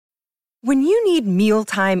When you need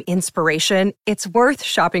mealtime inspiration, it's worth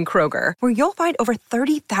shopping Kroger, where you'll find over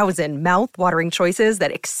 30,000 mouth-watering choices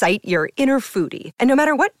that excite your inner foodie. And no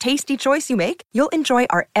matter what tasty choice you make, you'll enjoy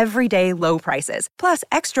our everyday low prices, plus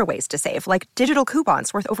extra ways to save, like digital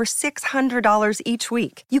coupons worth over $600 each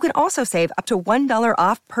week. You can also save up to $1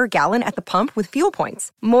 off per gallon at the pump with fuel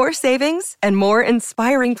points. More savings and more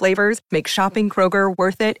inspiring flavors make shopping Kroger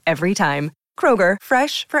worth it every time. Kroger,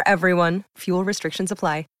 fresh for everyone. Fuel restrictions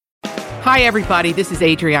apply. Hi, everybody. This is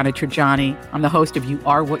Adriana Trajani. I'm the host of You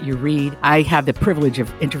Are What You Read. I have the privilege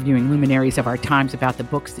of interviewing luminaries of our times about the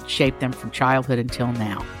books that shaped them from childhood until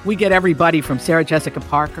now. We get everybody from Sarah Jessica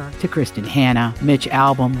Parker to Kristen Hanna, Mitch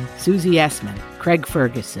Albom, Susie Essman, Craig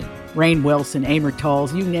Ferguson, Rainn Wilson, Amor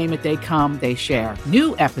Tolls, you name it, they come, they share.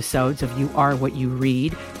 New episodes of You Are What You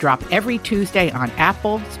Read drop every Tuesday on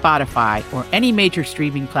Apple, Spotify, or any major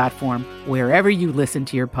streaming platform wherever you listen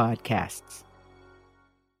to your podcasts.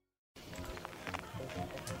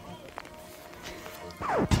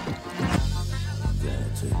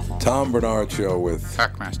 Tom Bernard Show with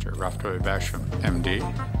Hackmaster Raftoy Basham, MD.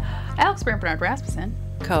 Alex Bernard Rasmussen.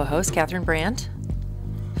 Co-host Catherine Brandt.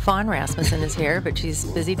 Fawn Rasmussen is here, but she's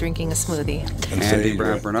busy drinking a smoothie. and Andy Sage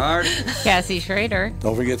Brandt Bernard. Cassie Schrader.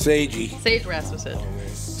 Don't forget Sagey. Sage Rasmussen.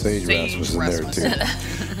 Sage Rasmussen there too.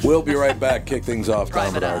 We'll be right back. Kick things off.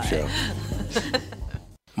 Tom Bernard Show.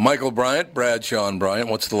 Michael Bryant, Bradshaw and Bryant,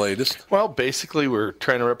 what's the latest? Well, basically, we're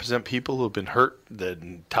trying to represent people who have been hurt,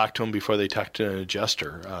 then talk to them before they talk to an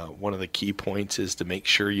adjuster. One of the key points is to make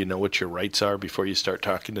sure you know what your rights are before you start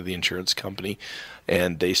talking to the insurance company,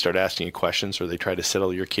 and they start asking you questions or they try to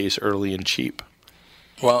settle your case early and cheap.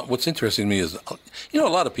 Well, what's interesting to me is, a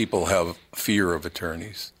lot of people have fear of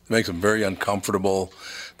attorneys. It makes them very uncomfortable.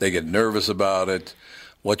 They get nervous about it.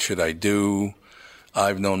 What should I do?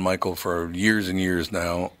 I've known Michael for years and years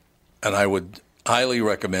now, and I would highly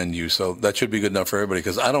recommend you. So that should be good enough for everybody,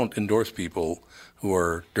 because I don't endorse people who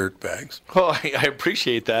are dirtbags. Well, I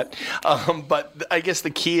appreciate that. But I guess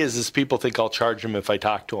the key is people think I'll charge them if I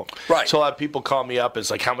talk to them. Right. So a lot of people call me up.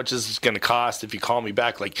 It's like, how much is this going to cost if you call me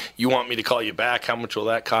back? Like, you want me to call you back? How much will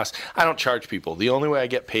that cost? I don't charge people. The only way I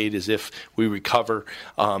get paid is if we recover,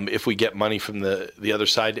 if we get money from the other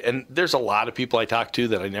side. And there's a lot of people I talk to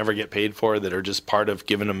that I never get paid for that are just part of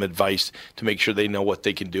giving them advice to make sure they know what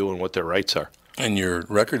they can do and what their rights are. And your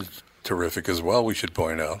record's terrific as well, we should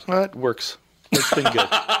point out. Well, it works. It's been good.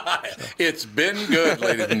 It's been good,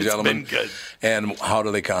 ladies and gentlemen. It's been good. And how do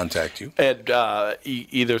they contact you? And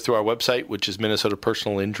either through our website, which is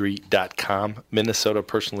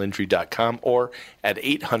minnesotapersonalinjury.com, or at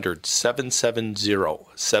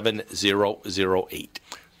 800-770-7008.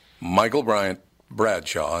 Michael Bryant,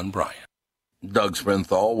 Bradshaw and Bryant. Doug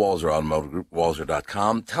Sprinthal, Walzer Automotive Group,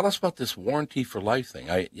 Walzer.com. Tell us about this warranty for life thing.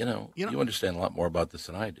 You understand a lot more about this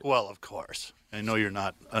than I do. Well, of course. I know you're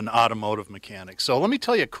not an automotive mechanic. So let me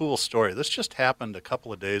tell you a cool story. This just happened a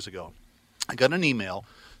couple of days ago. I got an email.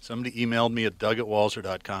 Somebody emailed me at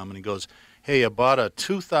doug@walzer.com, and he goes, hey, I bought a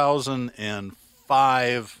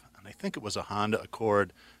 2005, and I think it was a Honda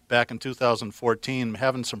Accord, back in 2014. I'm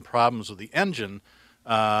having some problems with the engine.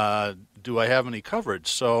 Do I have any coverage?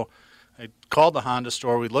 So I called the Honda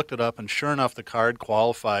store, we looked it up, and sure enough, the card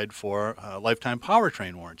qualified for a lifetime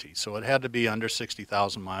powertrain warranty. So it had to be under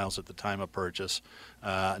 60,000 miles at the time of purchase,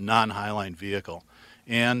 non-Highline vehicle.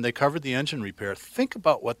 And they covered the engine repair. Think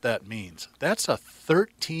about what that means. That's a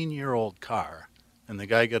 13-year-old car, and the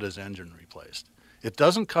guy got his engine replaced. It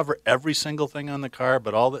doesn't cover every single thing on the car,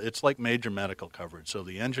 but it's like major medical coverage. So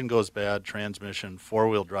the engine goes bad, transmission,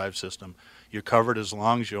 four-wheel drive system. You're covered as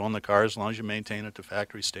long as you own the car, as long as you maintain it to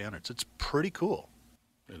factory standards. It's pretty cool.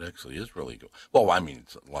 It actually is really cool. Well, I mean,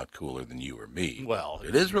 it's a lot cooler than you or me. Well,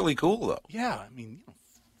 it is really cool, though. Yeah,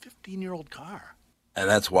 15-year-old car. And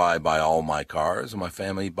that's why I buy all my cars, and my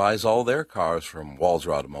family buys all their cars from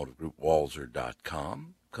Walzer Automotive Group,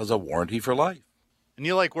 Walzer.com, because of warranty for life. And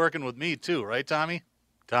you like working with me, too, right, Tommy?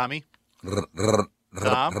 Tommy?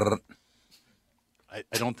 Tom? I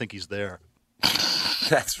don't think he's there.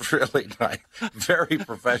 That's really nice. Very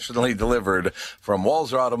professionally delivered from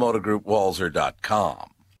Walzer Automotive Group, Walzer.com.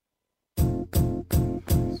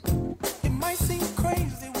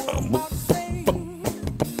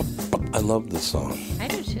 I love this song. I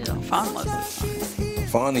do too. Fawn loves this song.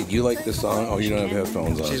 Fawny, do you like this song? Oh, you don't have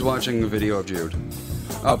headphones on. She's watching a video of Jude.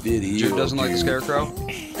 A video. Jude doesn't like the Scarecrow?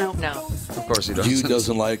 No. Of course he doesn't. Jude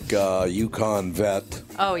doesn't like Yukon Vet.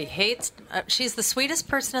 Oh, he hates... she's the sweetest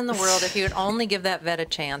person in the world. If he would only give that vet a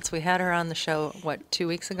chance. We had her on the show, 2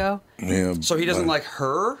 weeks ago? Yeah. So he doesn't like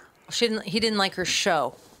her? He didn't like her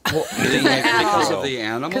show. Well, because of the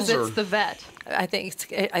animals? Because it's the vet. I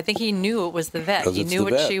think he knew it was the vet. 'Cause He it's knew the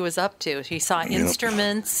what vet. she was up to. He saw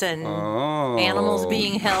instruments and animals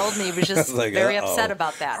being held, and he was just Like, very uh-oh. upset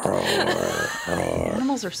about that.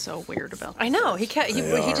 Animals are so weird about that. I know. He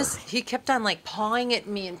kept on like pawing at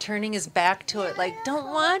me and turning his back to it, like, don't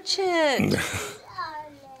watch it.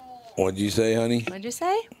 What'd you say, honey? What'd you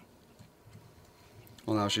say?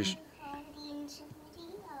 Well, now she's...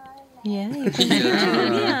 Yeah, you can see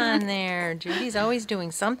Judy on there. Judy's always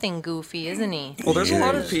doing something goofy, isn't he? Well, there's a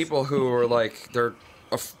lot of people who are like, they're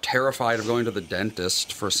terrified of going to the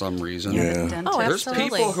dentist for some reason. Yeah. Oh, There's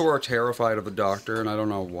absolutely. people who are terrified of the doctor, and I don't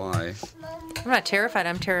know why. I'm not terrified.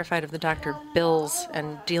 I'm terrified of the doctor bills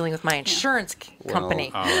and dealing with my insurance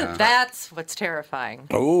company. yeah. That's what's terrifying.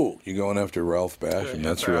 Oh, you going after Ralph Basham?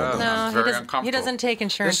 That's real. No. No, Very he uncomfortable. doesn't take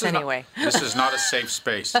insurance This is not- anyway. This is not a safe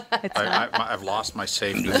space. I've lost my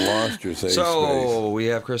safety. You lost your safe space. So, we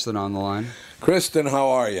have Kristen on the line. Kristen, how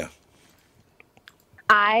are you?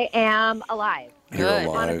 I am alive. You're Good.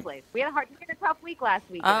 alive. Honestly, we had a tough week last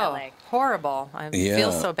week in Oh, LA. horrible. I Yeah.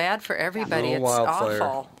 feel so bad for everybody. No It's wildfire.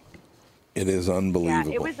 awful. It is Yeah,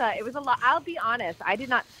 unbelievable. it was a lot. I'll be honest. I did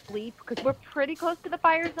not sleep because we're pretty close to the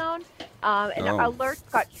fire zone, and alerts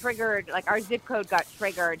got triggered. Like our zip code got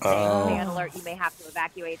triggered, saying, "Man alert! You may have to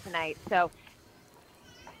evacuate tonight." So,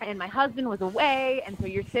 and my husband was away, and so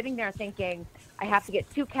you're sitting there thinking, "I have to get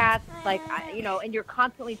 2 cats," and you're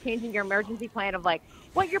constantly changing your emergency plan of like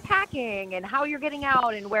what you're packing and how you're getting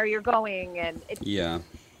out and where you're going, and it's Yeah.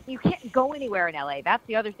 you can't go anywhere in LA. That's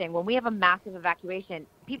the other thing. When we have a massive evacuation,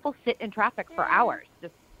 people sit in traffic for hours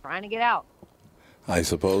just trying to get out. I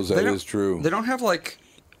suppose that is true. They don't have like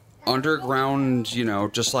underground,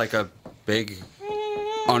 just like a big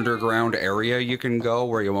underground area you can go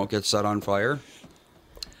where you won't get set on fire.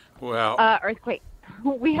 Well, Earthquake.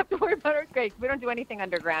 We have to worry about earthquakes. We don't do anything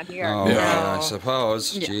underground here. Oh, Yeah. I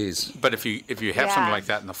suppose. Jeez. but if you have Yeah. something like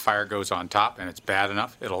that and the fire goes on top and it's bad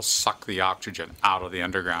enough, it'll suck the oxygen out of the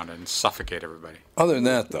underground and suffocate everybody. Other than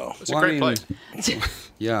that, though, It's a great place.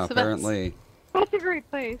 Yeah, So that's- apparently. That's a great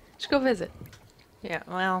place. Should go visit. Yeah,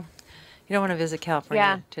 well, you don't want to visit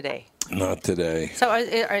California today. not today. So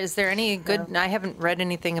is there any good, I haven't read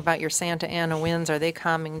anything about your Santa Ana winds. Are they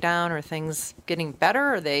calming down? Are things getting better?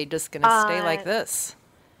 Or are they just going to stay like this?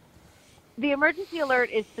 The emergency alert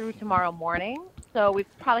is through tomorrow morning, so we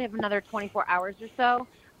probably have another 24 hours or so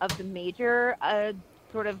of the major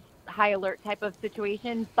sort of high alert type of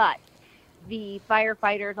situation. But the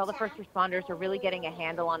firefighters, all the first responders are really getting a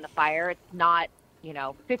handle on the fire. It's not,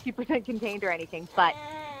 50% contained or anything, but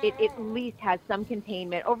it at least has some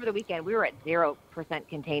containment. Over the weekend, we were at 0%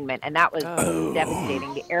 containment, and that was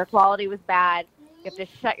devastating. The air quality was bad. You have to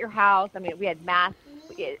shut your house. I mean, we had masks.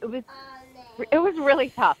 It was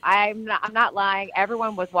really tough. I'm not lying.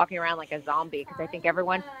 Everyone was walking around like a zombie because I think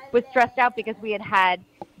everyone was stressed out because we had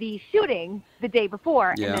the shooting the day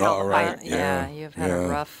before. Yeah. And then all the Oh, right. fire. Yeah, you've had a Yeah.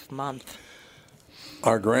 rough month.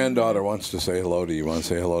 Our granddaughter wants to say hello to you. Want to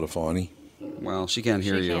say hello to Fawny? Well, she can't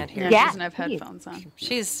hear She you. can't hear. Yeah, Yeah, she doesn't have please. headphones on.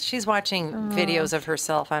 She's watching videos of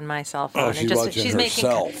herself on my cell phone. Oh, and she's just, watching making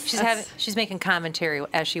herself. she's making commentary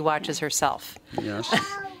as she watches herself Yes.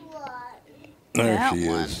 There That she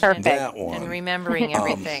one. is. Perfect. That and one. remembering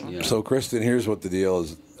everything. Yeah. So, Kristen, here's what the deal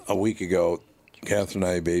is. A week ago, Catherine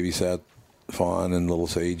and I babysat Fawn and little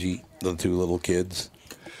Sagey, the 2 little kids.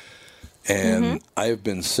 And I've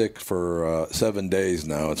been sick for 7 days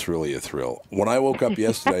now. It's really a thrill. When I woke up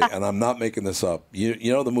yesterday, and I'm not making this up, you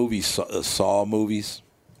know the movie Saw movies?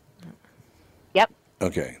 Yep.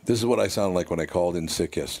 Okay, this is what I sounded like when I called in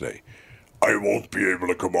sick yesterday. I won't be able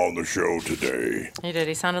to come on the show today. He did.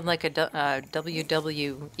 He sounded like a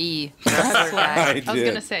WWE I wrestler guy. I was did.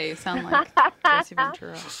 going to say, you sound like Jesse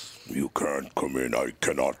Ventura. You can't come in. I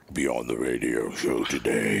cannot be on the radio show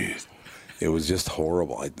today. It was just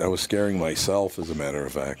horrible. I was scaring myself, as a matter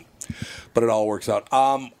of fact. But it all works out.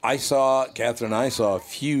 Catherine and I saw a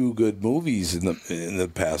few good movies in the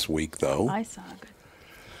past week, though. I saw good.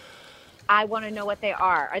 I want to know what they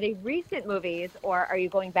are. Are they recent movies, or are you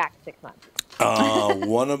going back 6 months?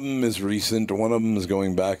 One of them is recent. One of them is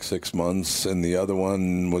going back 6 months, and the other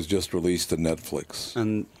one was just released to Netflix.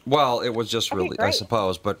 And, well, it was just really, I great.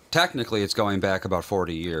 suppose, but technically it's going back about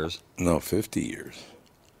 40 years. No, 50 years.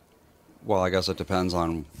 Well, I guess it depends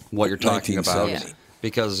on what you're talking about. 1970.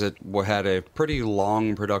 Because it had a pretty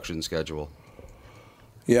long production schedule.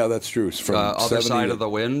 Yeah, that's true. It's from Other 70 Side to- of the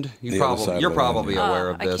Wind? The Other Side of You're the probably Wind. aware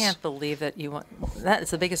of I this. can't believe that that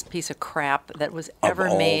is the biggest piece of crap that was Of ever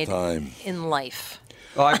all made time. in life.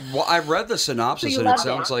 Well, I read the synopsis, So you and it love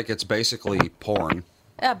sounds it. like it's basically porn.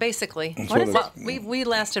 Yeah, basically. That's what it Well, is. we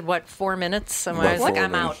lasted, 4 minutes? And I About was like, 4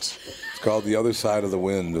 I'm minutes. out. It's called The Other Side of the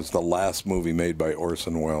Wind. It's the last movie made by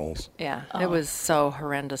Orson Welles. Yeah, it was so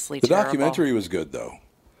horrendously The terrible. documentary was good, though.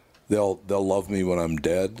 They'll Love Me When I'm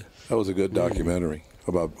Dead. That was a good documentary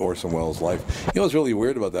about Orson Welles' life. You know what's really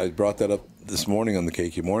weird about that? I brought that up this morning on the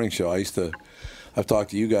KQ Morning Show. I've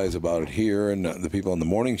talked to you guys about it here and the people on the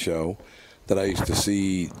morning show that I used to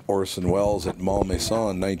see Orson Welles at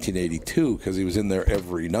Malmaison in 1982 because he was in there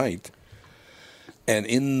every night. And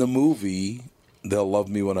in the movie, They'll Love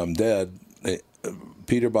Me When I'm Dead,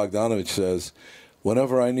 Peter Bogdanovich says,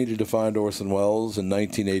 whenever I needed to find Orson Welles in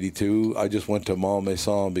 1982, I just went to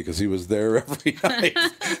Malmaison because he was there every night.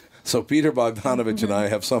 So Peter Bogdanovich and I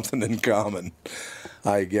have something in common,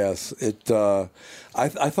 I guess.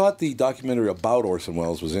 I thought the documentary about Orson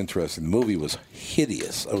Welles was interesting. The movie was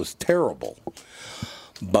hideous. It was terrible.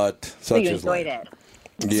 But such So you is enjoyed life.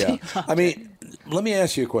 it. Yeah. I mean, let me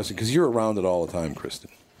ask you a question, because you're around it all the time,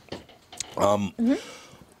 Kristen.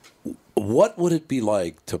 What would it be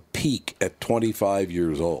like to peak at 25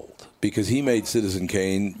 years old? Because he made Citizen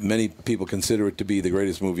Kane. Many people consider it to be the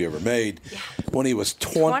greatest movie ever made. When he was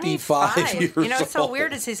 25 years old. You know, what's so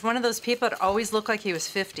weird is he's one of those people that always looked like he was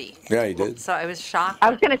 50. Yeah, he did. So I was shocked. I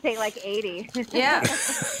was going to say like 80. Yeah.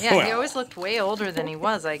 Yeah, he Well. always looked way older than he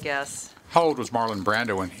was, I guess. How old was Marlon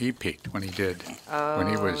Brando when he peaked? When he did? Oh, when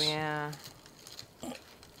he was, yeah.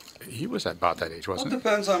 He was about that age, Well, wasn't it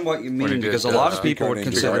depends on what you When he mean, did, because a lot of uh, people would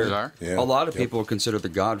Reincarnated consider Czar? Yeah. a lot of Yep. people would consider The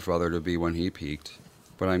Godfather to be when he peaked,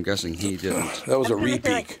 but I'm guessing he didn't. That was I a was gonna say,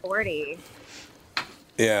 re-peak. like 40.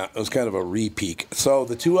 Yeah, it was kind of a re-peak. So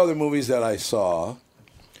the two other movies that I saw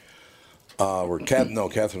were Catherine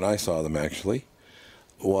and I saw them actually.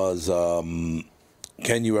 Was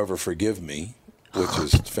Can You Ever Forgive Me, which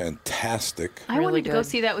is fantastic. I Really wanted to go good.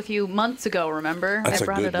 see that with you months ago, remember? That's I a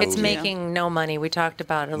brought good it up. It's movie. making no money. We talked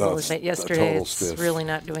about it a No, little it's bit a yesterday. total It's stiff. really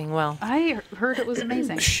not doing well. I heard it was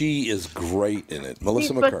amazing. She is great in it. She's Melissa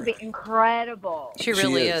supposed to McCarthy. be incredible. She She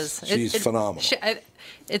really is. is. She's phenomenal.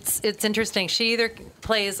 It's interesting. She either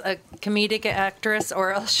plays a comedic actress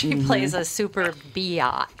or else she Mm-hmm. plays a super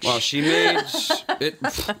biatch. Well, she made it.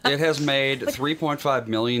 It has made 3.5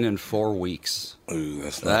 million in 4 weeks. Ooh,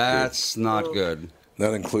 that's not That's not good. good.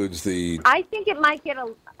 That includes the. I think it might get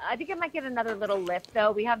another little lift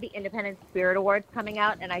though. We have the Independent Spirit Awards coming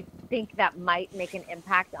out, and I think that might make an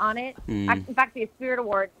impact on it. In fact, the Spirit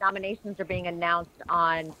Award nominations are being announced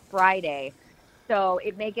on Friday, so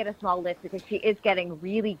it may get a small lift because she is getting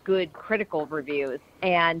really good critical reviews.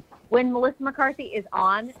 And when Melissa McCarthy is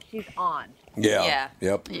on, she's on. Yeah. Yeah.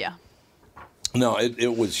 Yep. Yeah. No,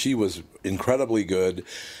 it was. She was incredibly good.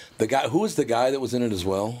 The guy. Who was the guy that was in it as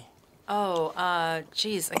well? Oh,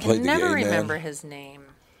 geez, I Played can the never gay man. remember his name.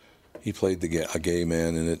 He played a gay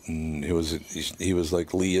man in it, and he was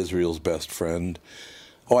like Lee Israel's best friend.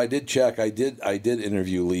 Oh, I did check. I did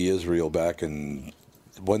interview Lee Israel back in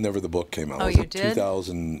whenever the book came out. Oh, Was you it did?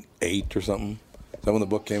 2008 or something? Is that when the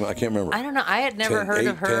book came out? I can't remember. I don't know. I had never 10, heard 8,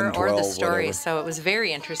 of her 10, or the 12, story, whatever. so it was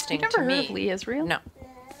very interesting You never to heard me. of Lee Israel? No.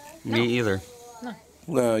 Me either.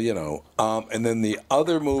 You know. And then the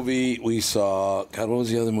other movie we saw. God, what was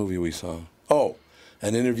the other movie we saw? Oh,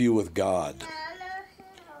 An Interview with God.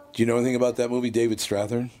 Do you know anything about that movie, David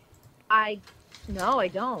Strathern? No, I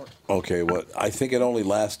don't. Okay, well, I think it only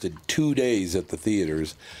lasted 2 days at the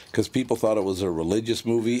theaters because people thought it was a religious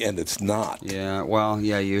movie, and it's not. Yeah, well,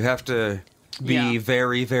 yeah, you have to be Yeah.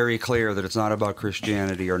 very, very clear that it's not about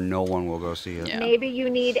Christianity or no one will go see it. Yeah. Maybe you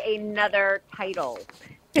need another title.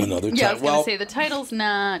 Another Yeah, I was time. going to Well, say the title's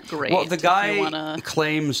not great. Well, the if guy you wanna-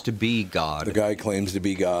 claims to be God. the guy claims to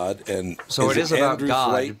be God, and So it is about Andrew God,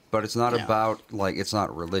 Thwaite? but it's not Yeah. about, like, it's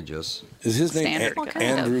not religious. Is his name Standard God.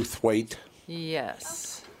 Andrew Thwaite?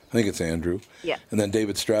 Yes. I think it's Andrew. Yeah. And then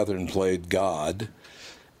David Strathern played God,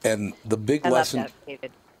 and the big I love lesson. that,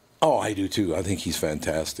 David. Oh, I do too. I think he's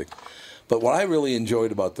fantastic. But what I really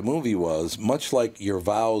enjoyed about the movie was, much like your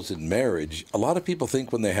vows in marriage, a lot of people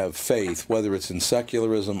think when they have faith, whether it's in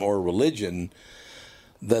secularism or religion,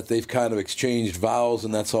 that they've kind of exchanged vows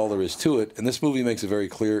and that's all there is to it. And this movie makes it very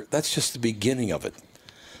clear that's just the beginning of it.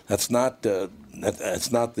 That's not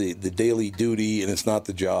that's not the daily duty, and it's not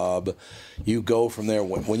the job. You go from there.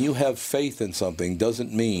 When you have faith in something,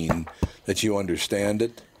 doesn't mean that you understand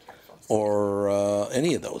it or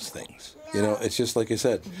any of those things. You know, it's just like I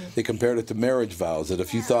said. They compared it to marriage vows. That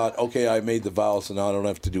if you thought, okay, I made the vow, so now I don't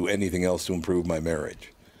have to do anything else to improve my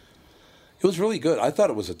marriage. It was really good. I thought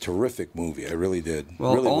it was a terrific movie. I really did.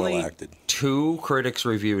 Well, really only well acted. 2 critics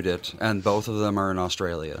reviewed it, and both of them are in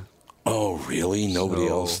Australia. Oh, really? Nobody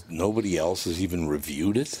So- else. Nobody else has even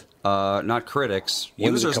reviewed it. Not critics.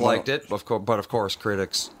 When did it Users come liked out? it, but of course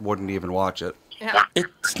critics wouldn't even watch it. Yeah.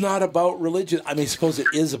 It's not about religion. I mean, I suppose it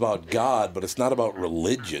is about God, but it's not about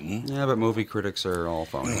religion. Yeah, but movie critics are all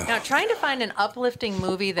phony. Now, trying to find an uplifting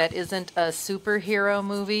movie that isn't a superhero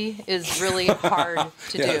movie is really hard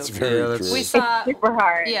to Yeah, do. it's very true. We saw Super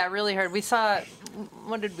hard. Yeah, really hard. We saw.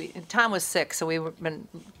 What did we? Tom was sick, so we've been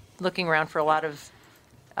looking around for a lot of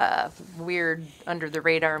weird under the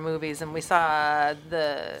radar movies, and we saw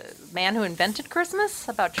The Man Who Invented Christmas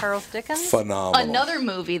about Charles Dickens. Phenomenal. Another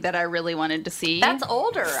movie that I really wanted to see. That's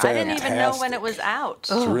older. I didn't even know when Fantastic. it was out.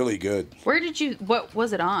 It's really good. Where did you? What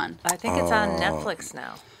was it on? I think it's on Netflix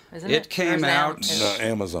now, isn't it? It came Or is out- Am- No,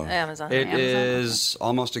 Amazon. Amazon. It Amazon. is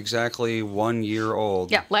almost exactly 1 year old.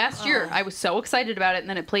 Yeah, last year I was so excited about it, and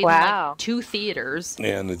then it played in Wow. like 2 theaters.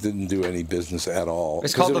 And it didn't do any business at all.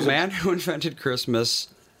 It's 'Cause called it The was a- Man Who Invented Christmas.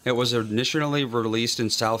 It was initially released in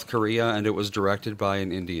South Korea, and it was directed by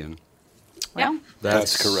an Indian. Yeah.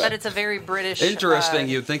 That's correct. But it's a very British. Interesting.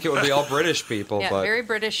 You'd think it would be all British people, Yeah, but very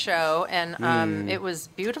British show, and it was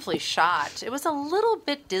beautifully shot. It was a little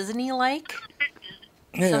bit Disney-like,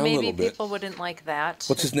 Yeah, so a maybe little bit. people wouldn't like that.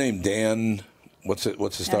 What's his name? Dan. What's the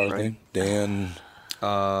star's name? Dan.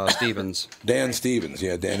 Stevens. Dan Stevens.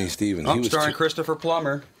 Yeah, Danny Stevens. Oh, starring Christopher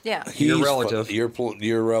Plummer. Yeah, Your relative.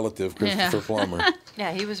 Your relative, Christopher Yeah. Plummer.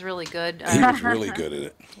 yeah, he was really good. He was really good at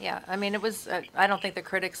it. Yeah, I mean, it was. I don't think the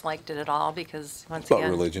critics liked it at all because once About again,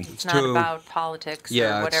 religion. It's It's not too- about politics Yeah, or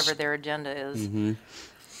it's- whatever their agenda is. Mhm.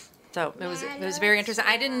 So it was very interesting.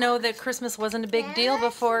 I didn't know that Christmas wasn't a big deal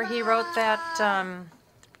before he wrote that.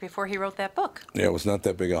 Book. Yeah, it was not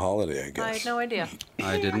that big a holiday, I guess. I had no idea.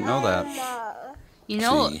 I didn't know that. You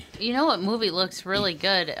know, See. you know what movie looks really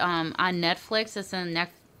good on Netflix? It's a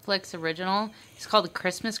Netflix original. It's called The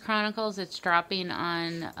Christmas Chronicles. It's dropping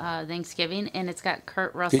on Thanksgiving, and it's got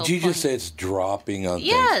Kurt Russell. Did you just say it's dropping on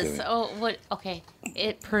Thanksgiving? Yes. Oh, what? Okay.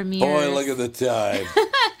 It premieres. Boy, look at the time.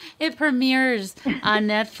 It premieres on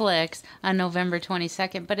Netflix on November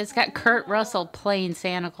 22nd, but it's got Kurt Russell playing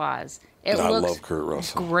Santa Claus. It I looks love Kurt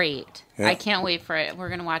Russell. great. Yeah. I can't wait for it. We're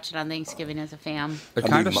going to watch it on Thanksgiving as a fam. It I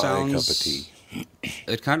kind need of my sounds. cup of tea.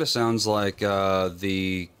 It kind of sounds like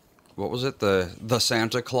the what was it? The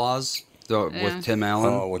Santa Claus Yeah. with Tim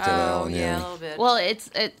Allen. Oh, with Tim Allen, yeah, a little bit. Well, it's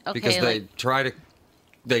okay. Because like,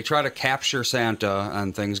 they try to capture Santa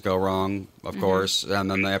and things go wrong, of course,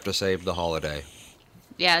 and then they have to save the holiday.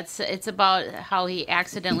 yeah, it's about how he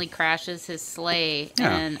accidentally crashes his sleigh,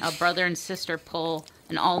 Yeah. and a brother and sister pull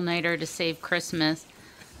an all-nighter to save Christmas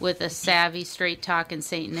with a savvy, straight-talking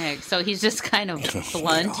Saint Nick. So he's just kind of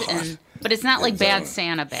blunt, but it's not like Bad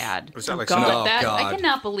Santa bad. Was that like God, Oh, I God.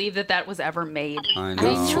 cannot believe that was ever made. I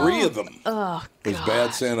There know. were 3 of them. Oh, It was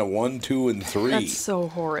Bad Santa 1, 2, and 3. That's so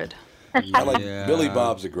horrid. I like Yeah. Billy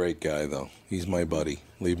Bob's a great guy, though. He's my buddy.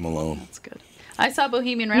 Leave him alone. That's good. I saw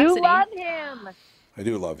Bohemian Rhapsody. You love him. I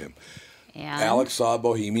do love him. And Alex saw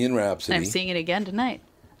Bohemian Rhapsody. I'm seeing it again tonight.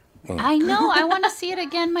 I know. I want to see it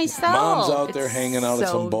again myself. Mom's out there hanging out at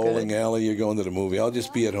so some bowling good. alley. You're going to the movie. I'll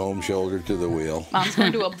just be at home, shoulder to the wheel, Mom's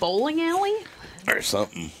going to a bowling alley? or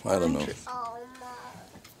something. I don't know.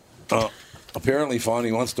 Apparently,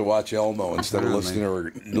 Fonnie wants to watch Elmo instead of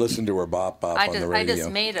listen to her bop bop I on the just radio.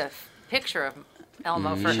 made a picture of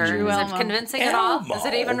Elmo for her. Drew Is Elmo. it convincing at all? Is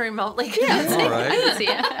it even remotely convincing? All right. I can see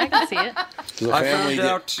it. I can see it. The I family found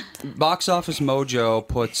out Box Office Mojo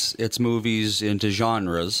puts its movies into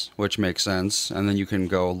genres, which makes sense, and then you can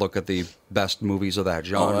go look at the best movies of that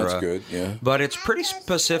genre. Oh, that's good. Yeah. But it's pretty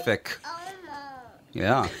specific.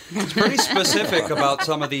 Yeah. It's pretty specific about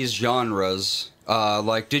some of these genres.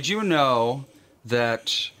 Like, did you know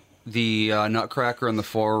that the Nutcracker in the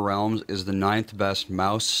Four Realms is the 9th best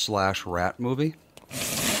mouse/rat movie?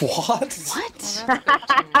 What? What?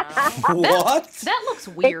 What? That looks It's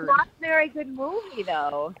weird. not a very good movie,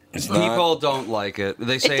 though. It's not. People don't like it.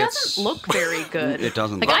 They It say doesn't look very good. It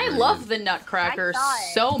doesn't Like, look I very love good. the Nutcracker I saw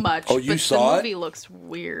it. so much, Oh, you but saw the it? movie looks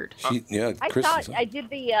weird. Yeah, I Chris. saw it. I did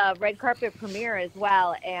the red carpet premiere as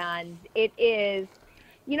well, and it is.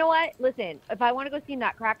 You know what? Listen, if I want to go see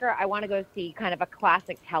Nutcracker, I want to go see kind of a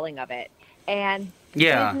classic telling of it, and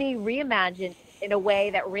Yeah. Disney reimagined in a way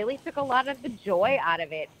that really took a lot of the joy out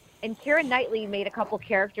of it. And Keira Knightley made a couple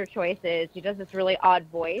character choices. She does this really odd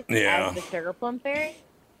voice Yeah. as the Sugar Plum Fairy.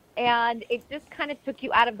 And it just kind of took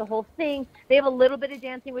you out of the whole thing. They have a little bit of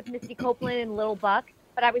Dancing with Misty Copeland and Little Buck,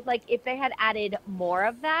 But I was like, if they had added more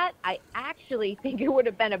of that, I actually think it would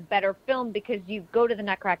have been a better film because you go to the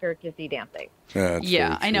Nutcracker to see dancing.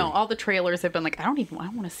 Yeah, I know. All the trailers have been like, I don't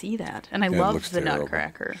want to see that. And I Yeah, it love looks the terrible.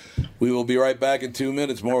 Nutcracker. We will be right back in 2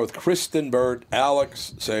 minutes. More with Kristen Burt,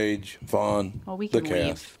 Alex, Sage, Fawn, Well, we the can cast.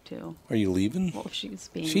 leave, too. Are you leaving? Well, if she's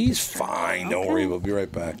being... She's fine. Don't worry. We'll be right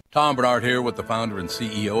back. Tom Bernard here with the founder and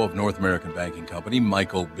CEO of North American Banking Company,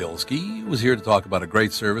 Michael Bilski, who is here to talk about a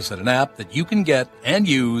great service and an app that you can get and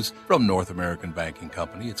use from North American Banking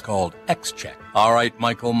Company. It's called XCheck. All right,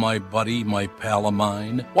 Michael, my buddy, my pal of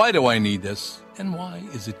mine, why do I need this and why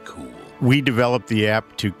is it cool? We developed the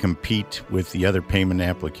app to compete with the other payment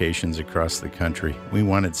applications across the country. We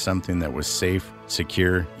wanted something that was safe,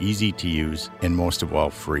 secure, easy to use, and most of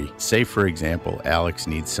all, free. Say, for example, Alex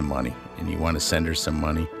needs some money, and you want to send her some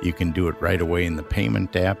money. You can do it right away in the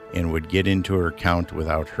payment app and would get into her account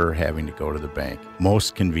without her having to go to the bank.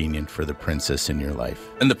 Most convenient for the princess in your life.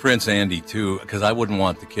 And the Prince Andy, too, because I wouldn't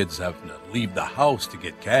want the kids having to leave the house to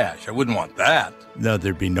get cash. I wouldn't want that. No,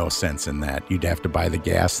 there'd be no sense in that. You'd have to buy the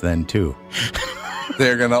gas then, too.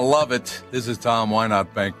 They're going to love it. This is Tom. Why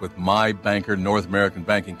not bank with my banker, North American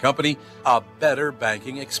Banking Company? A better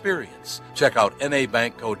banking experience. Check out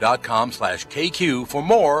nabanco.com/KQ for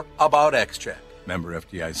more about XCheck. Member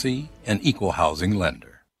FDIC, an equal housing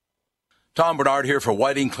lender. Tom Bernard here for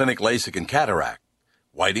Whiting Clinic LASIK and Cataract.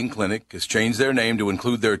 Whiting Clinic has changed their name to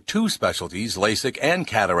include their two specialties, LASIK and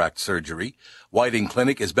cataract surgery. Whiting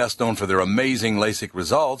Clinic is best known for their amazing LASIK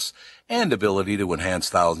results and ability to enhance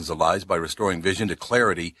thousands of lives by restoring vision to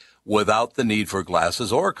clarity without the need for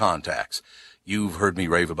glasses or contacts. You've heard me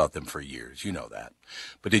rave about them for years. You know that.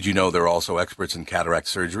 But did you know they're also experts in cataract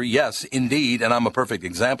surgery? Yes, indeed, and I'm a perfect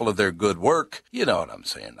example of their good work. You know what I'm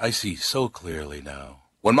saying. I see so clearly now.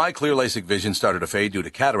 When my clear LASIK vision started to fade due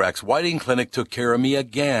to cataracts, Whiting Clinic took care of me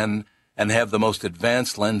again and have the most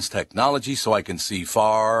advanced lens technology so I can see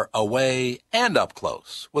far, away, and up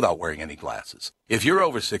close without wearing any glasses. If you're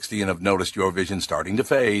over 60 and have noticed your vision starting to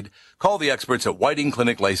fade, call the experts at Whiting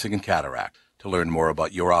Clinic LASIK and Cataract. To learn more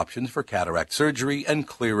about your options for cataract surgery and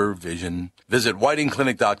clearer vision, visit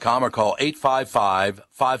whitingclinic.com or call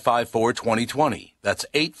 855-554-2020. That's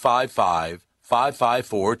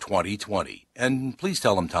 855-554-2020. And please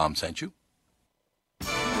tell them Tom sent you.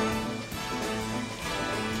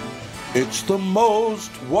 It's the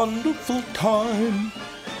most wonderful time.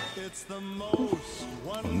 It's the most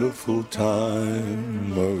wonderful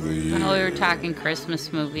time of the year. When we were talking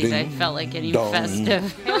Christmas movies, I felt like getting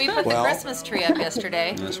festive. Hey, we put the Christmas tree up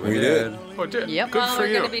yesterday. Yes, we did. Oh, did? Yep. Good Well, for we're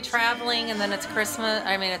you. going to be traveling, and then it's Christmas.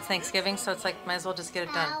 I mean, it's Thanksgiving, so it's like, might as well just get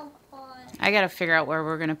it done. I got to figure out where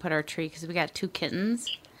we're going to put our tree because we got two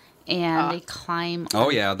kittens, and they climb. Oh,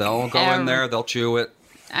 yeah, they'll go in there, they'll chew it.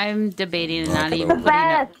 I'm debating not even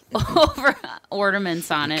putting over ornaments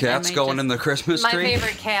on it. Cats going in the Christmas My tree?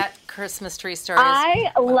 favorite cat Christmas tree story is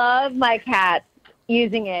I love my cats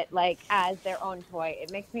using it like as their own toy.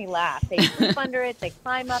 It makes me laugh. They sleep under it. They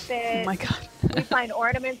climb up it. Oh, my God. We find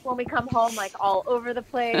ornaments when we come home, like all over the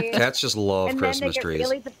place. Cats just love and Christmas then they get trees.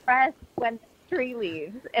 really depressed when the tree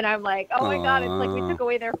leaves. And I'm like, oh my God, it's like we took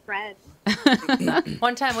away their friend.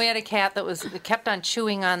 one time we had a cat that kept on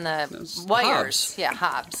chewing on the wires. Hobbs. Yeah,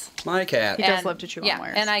 Hobbs. My cat. He does love to chew on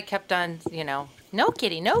wires. And I kept on, no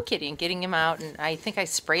kitty, and getting him out. And I think I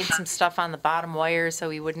sprayed some stuff on the bottom wire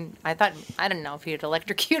so he wouldn't. I didn't know if he'd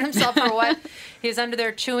electrocute himself or what. He was under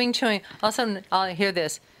there chewing. All of a sudden, I'll hear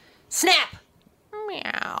this snap.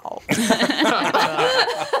 Meow.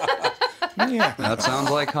 That sounds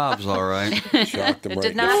like Hobbs, all right. Shocked him It right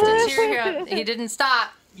did in the not face. deter him. He didn't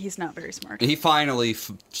stop. He's not very smart. He finally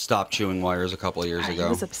stopped chewing wires a couple of years He ago.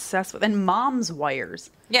 was obsessed with, and mom's wires.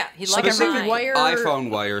 Yeah, he liked Specific mine. iPhone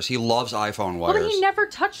wires. He loves iPhone Well, wires. but he never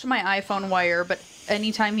touched my iPhone wire, but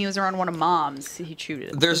anytime he was around one of mom's, he chewed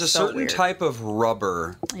it. There's It a was so certain weird. type of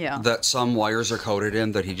rubber that some wires are coated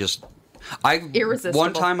in that he just... Irresistible.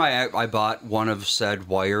 One time I bought one of said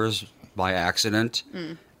wires by accident,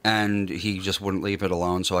 and he just wouldn't leave it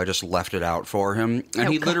alone, so I just left it out for him. And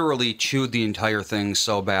he literally chewed the entire thing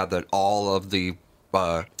so bad that all of the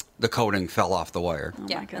coating fell off the wire.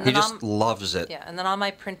 Yeah, and He then just loves it. Yeah, and then all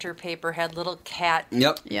my printer paper had little cat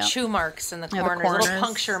Yep. chew marks in the Yeah, the corners, little corners.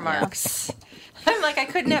 puncture marks. I'm like, I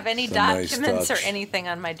couldn't have any It's a nice documents or touch. anything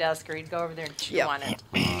on my desk, or he'd go over there and chew on it.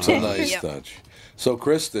 It's a nice Yep. touch. So,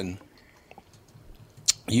 Kristen,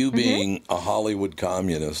 you being a Hollywood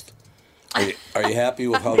communist, are you happy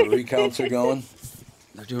with how the recounts are going?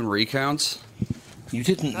 They're doing recounts? You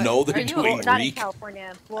didn't know they're doing Not in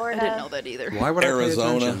California, Florida. I didn't know that either. Why would I pay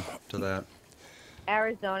Arizona. attention to that?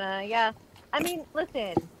 Arizona, yeah. I mean,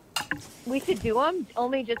 listen, we should do them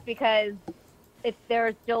only just because if there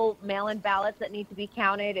are still mail-in ballots that need to be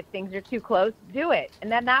counted, if things are too close, do it.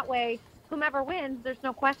 And then that way, whomever wins, there's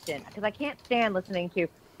no question. Because I can't stand listening to,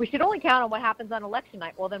 we should only count on what happens on election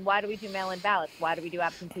night. Well, then why do we do mail-in ballots? Why do we do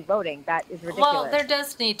absentee voting? That is ridiculous. Well, there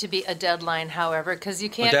does need to be a deadline, however, because you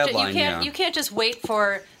can't you can't just wait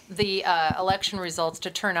for the election results to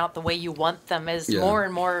turn out the way you want them as more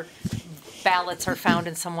and more ballots are found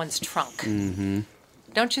in someone's trunk. Mm-hmm.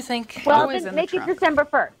 Don't you think? Well, then make it December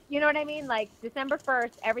 1st. You know what I mean? Like December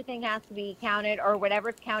 1st, everything has to be counted, or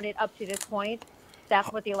whatever's counted up to this point.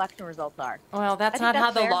 That's what the election results are. Well, that's not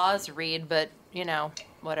how the laws read, but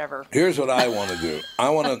whatever. Here's what I want to do. I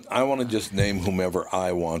want to just name whomever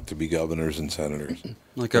I want to be governors and senators.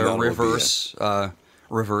 Like a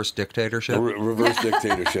reverse dictatorship. Reverse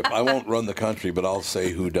dictatorship. I won't run the country, but I'll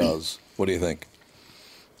say who does. What do you think?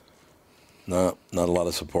 No, not a lot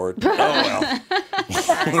of support. Oh well.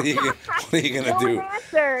 What are you going to do?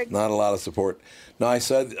 Answered. Not a lot of support. No, I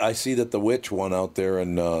see that the witch won out there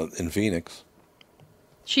in Phoenix.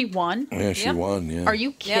 She won? Yeah, she won, yeah. Are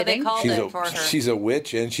you kidding? Yeah, they called it for her. She's a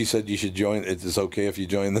witch, and she said you should join. It's okay if you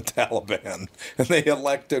join the Taliban. And they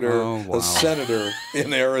elected her a senator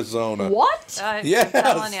in Arizona. What? Yes. I'm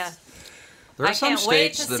telling you. I can't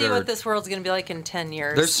wait to see what this world's going to be like in 10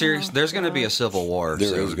 years. There's going to be a civil war.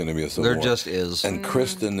 There is going to be a civil war. There just is. And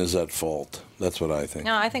Kristen is at fault. That's what I think.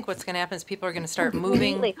 No, I think what's going to happen is people are going to start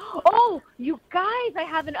moving. Oh, you guys, I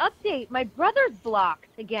have an update. My brother's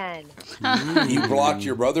blocked again. You blocked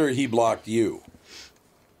your brother, or he blocked you?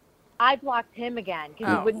 I blocked him again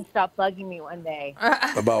because he wouldn't stop bugging me one day.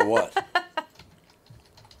 About what?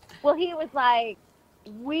 Well, he was like,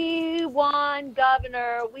 we won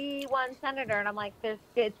governor, we won senator. And I'm like,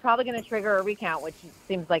 it's probably going to trigger a recount, which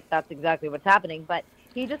seems like that's exactly what's happening. But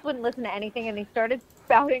he just wouldn't listen to anything, and he started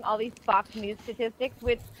spouting all these Fox News statistics,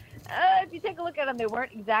 which, if you take a look at them, they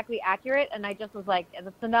weren't exactly accurate. And I just was like,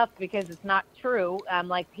 that's enough because it's not true.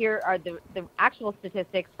 Like, here are the actual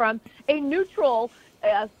statistics from a neutral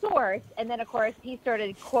source. And then, of course, he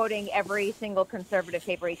started quoting every single conservative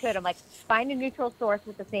paper he could. I'm like, find a neutral source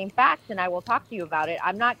with the same facts, and I will talk to you about it.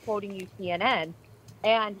 I'm not quoting you CNN.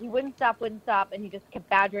 And he wouldn't stop, and he just kept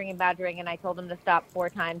badgering, and I told him to stop 4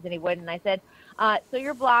 times, and he wouldn't. And I said, so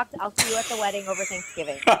you're blocked. I'll see you at the wedding over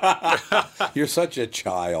Thanksgiving. You're such a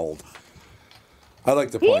child. I like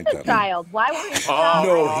to point that out. He's a child. Why would he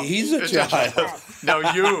No, he's a child. No,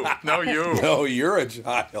 you. No, you're a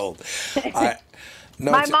child.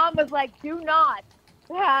 My mom was like, do not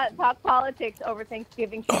talk politics over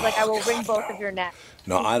Thanksgiving. She's like, I will wring both of your necks.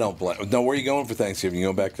 No, I don't blame. No, where are you going for Thanksgiving? You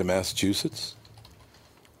going back to Massachusetts?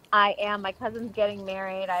 I am. My cousin's getting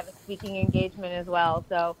married. I have a speaking engagement as well.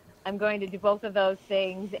 So I'm going to do both of those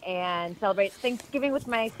things and celebrate Thanksgiving with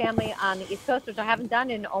my family on the East Coast, which I haven't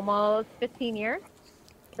done in almost 15 years.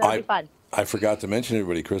 So that'll be fun. I forgot to mention,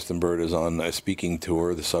 everybody, Kristen Bird is on a speaking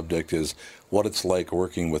tour. The subject is what it's like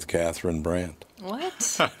working with Catherine Brandt.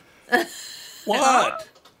 What? What?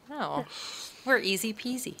 No. We're easy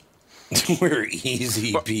peasy. We're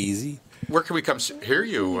easy peasy. Where can we come hear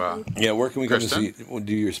you? Where can we come Kristen? to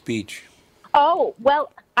do your speech? Oh,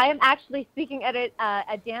 well, I am actually speaking at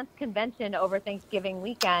a dance convention over Thanksgiving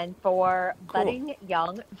weekend for budding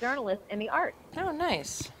young journalists in the arts. Oh,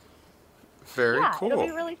 nice. Very cool. It'll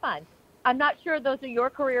be really fun. I'm not sure those are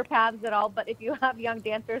your career paths at all, but if you have young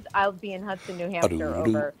dancers, I'll be in Hudson, New Hampshire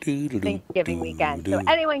over Thanksgiving weekend. So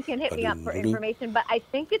anyone can hit me up for information, but I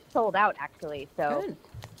think it's sold out, actually. So,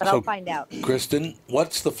 but I'll find out. Kristen,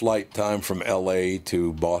 what's the flight time from L.A.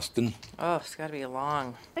 to Boston? Oh, it's got to be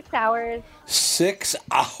long. 6 hours. 6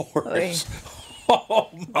 hours. Oh,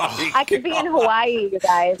 my I could be in Hawaii, you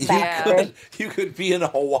guys. You could be in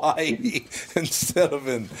Hawaii instead of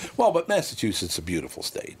in... Well, but Massachusetts is a beautiful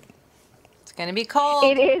state. It's going to be cold.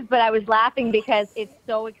 It is, but I was laughing because it's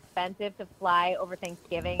so expensive to fly over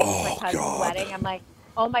Thanksgiving. Oh, my cousin's wedding. I'm like,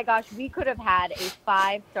 oh my gosh, we could have had a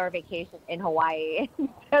 5-star vacation in Hawaii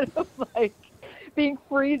instead of like being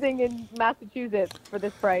freezing in Massachusetts for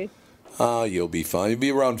this price. You'll be fine. You'll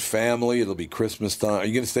be around family. It'll be Christmas time. Are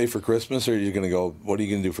you going to stay for Christmas, or are you going to go? What are you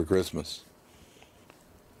going to do for Christmas?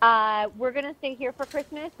 We're going to stay here for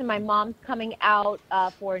Christmas, and my mom's coming out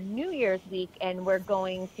for New Year's week, and we're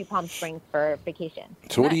going to Palm Springs for vacation.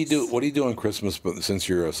 So what do you do? What do you do on Christmas? Since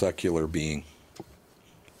you're a secular being,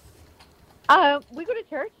 we go to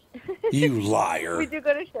church. You liar! We do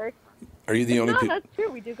go to church. Are you the only? No, that's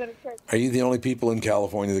true. We do go to church. Are you the only people in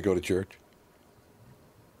California that go to church?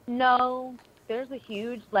 No, there's a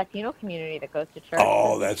huge Latino community that goes to church.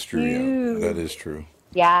 Oh, that's true. Yeah, that is true.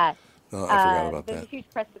 Yeah. No, I forgot about there's that. a huge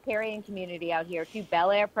Presbyterian community out here too.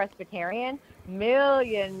 Bel Air Presbyterian,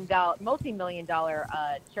 multi-million dollar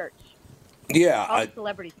church. Yeah. All the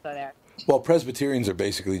celebrities go there. Well, Presbyterians are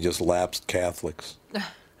basically just lapsed Catholics.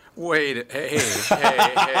 Wait, hey,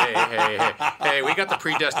 we got the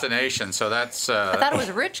predestination, so that's... I thought it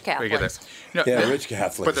was rich we get Catholics. that. Yeah, rich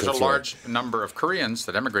Catholics, But there's that's a large number of Koreans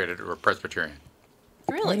that emigrated who were Presbyterian.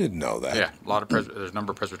 Really? I didn't know that. Yeah, a lot of there's a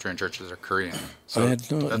number of Presbyterian churches that are Korean. I So had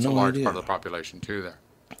that's no a large idea. part of the population, too, there.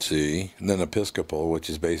 See? And then Episcopal, which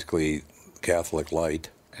is basically Catholic light.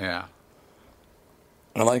 Yeah.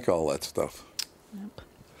 I like all that stuff.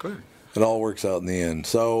 Good. It all works out in the end.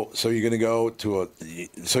 So you're going to go to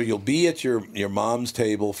so you'll be at your mom's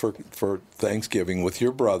table for Thanksgiving with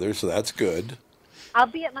your brother, so that's good. I'll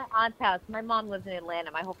be at my aunt's house. My mom lives in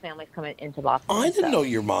Atlanta. My whole family's coming into Boston. Oh, I didn't so. know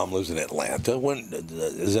your mom lives in Atlanta. When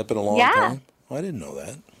has that been a long Yeah. time? Oh, I didn't know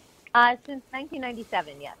that. Since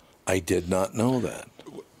 1997, yes. I did not know that.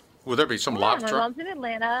 Will there be some Yeah, my lobster? mom's in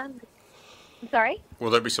Atlanta. I'm sorry?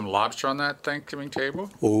 Will there be some lobster on that Thanksgiving table?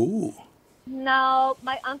 Ooh. No,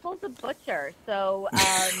 my uncle's a butcher, so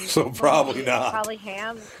So probably not. Probably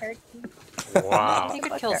ham, turkey. Wow. You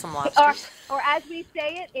could kill some lobsters. Or as we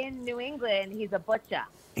say it in New England, he's a butcher.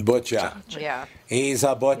 Butcher. Yeah. He's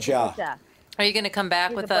a butcher. Are you going to come back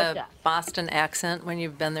He's with a a butcher. Boston accent when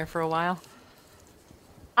you've been there for a while?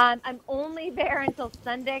 I'm only there until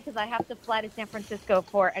Sunday because I have to fly to San Francisco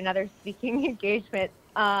for another speaking engagement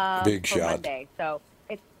Big for shot. Monday. So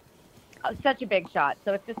it's such a big shot.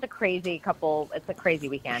 So it's just a crazy it's a crazy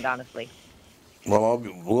weekend, honestly. Well,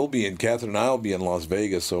 we'll be in, Catherine and I will be in Las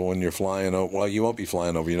Vegas, so when you're flying over, well, you won't be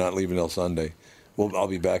flying over, you're not leaving till Sunday. I'll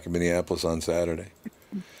be back in Minneapolis on Saturday.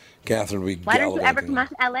 Catherine will be Why don't you ever gallivanting. come out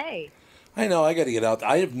to L.A.? I know, I got to get out.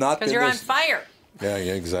 I have not been Because you're on this- fire. Yeah,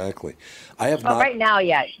 exactly. I have Well, not. right now,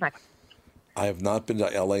 yeah. It's not. I have not been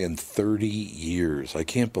to L.A. in 30 years. I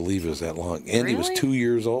can't believe it was that long. Andy was Really? 2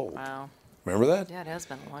 years old. Wow. Remember that? Yeah, it has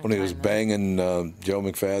been a long When he was time, banging Joe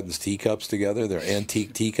McFadden's teacups together, their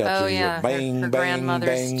antique teacups. Oh, and he yeah, would bang, her bang, grandmother's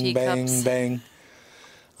bang, teacups. bang, bang.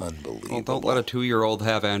 Unbelievable. Well, don't let a 2-year-old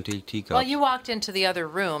have antique teacups. Well, you walked into the other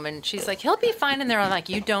room, and she's like, he'll be fine in there. I'm like,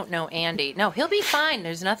 you don't know Andy. No, he'll be fine.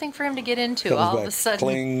 There's nothing for him to get into. Comes All of back, a sudden,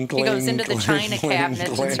 cling, he goes cling, into the cling, china cling, cabinets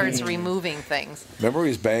cling. and starts removing things. Remember he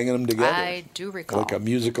was banging them together? I do recall. Like a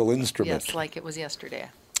musical instrument. Yes, like it was yesterday.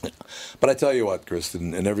 But I tell you what,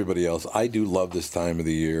 Kristen, and everybody else, I do love this time of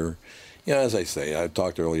the year. You know, as I say, I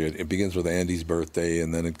talked earlier, it begins with Andy's birthday,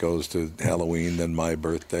 and then it goes to Halloween, then my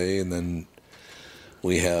birthday, and then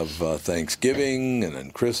we have Thanksgiving, and then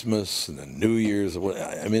Christmas, and then New Year's.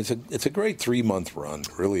 I mean, it's a great 3-month run.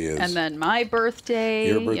 It really is. And then my birthday,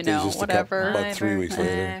 Your birthday's just whatever. about 3 weeks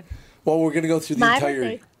later. Well, we're going to go through the My entire...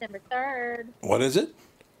 birthday's December 3rd. What is it?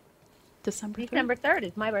 December 3rd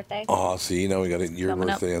is my birthday. Oh, see, now we got your Coming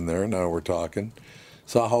up. birthday in there. Now we're talking.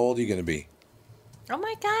 So how old are you going to be? Oh,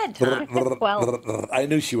 my God, Tom. I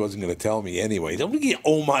knew she wasn't going to tell me anyway. Don't be,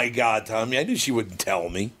 oh my God, Tommy. I knew she wouldn't tell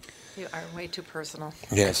me. You are way too personal.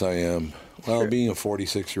 Yes, I am. Well, being a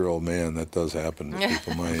 46-year-old man, that does happen to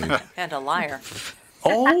people my age. And a liar.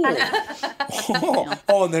 Oh,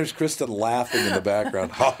 and there's Kristen laughing in the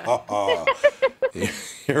background. Ha, ha, ha.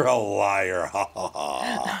 You're a liar. Ha, ha,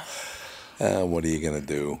 ha. What are you going to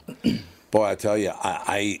do? Boy, I tell you,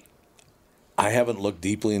 I haven't looked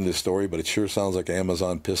deeply into the story, but it sure sounds like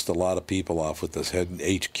Amazon pissed a lot of people off with this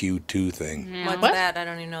HQ2 thing. What's that? I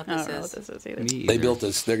don't even know what this I don't know is. what this is either. They built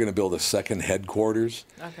this. They're going to build a second headquarters,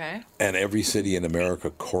 Okay. and every city in America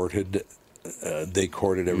courted. They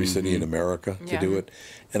courted every city in America to Yeah. do it,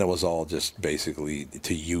 and it was all just basically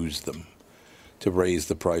to use them, to raise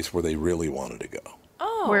the price where they really wanted to go.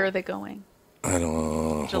 Oh. Where are they going? I don't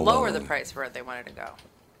know. To lower the price where they wanted to go.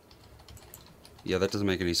 Yeah, that doesn't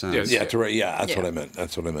make any sense. Yeah, that's Yeah. what I meant.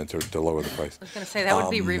 That's what I meant to lower the price. I was going to say that would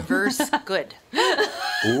be reverse good.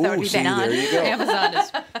 Ooh, That would be see, bad. there you go. Amazon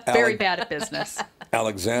is very bad at business.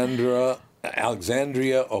 Alexandria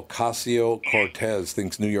Ocasio-Cortez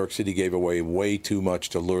thinks New York City gave away way too much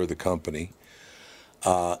to lure the company.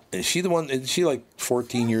 Is she the one? Is she like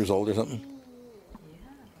 14 years old or something?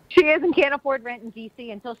 She is and can't afford rent in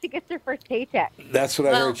D.C. until she gets her first paycheck. That's what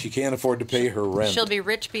I Well, heard. She can't afford to pay her rent. She'll be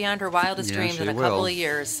rich beyond her wildest Yeah, dreams she in a couple will. of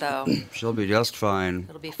years, so She'll be just fine.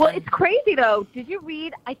 it'll be Well, fun. it's crazy, though. Did you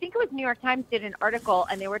read? I think it was New York Times did an article,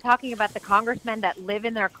 and they were talking about the congressmen that live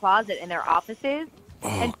in their closet in their offices.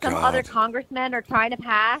 And some God. other congressmen are trying to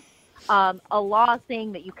pass a law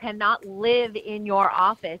saying that you cannot live in your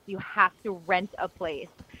office. You have to rent a place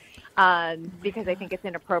because I think it's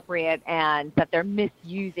inappropriate and that they're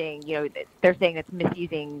misusing, they're saying it's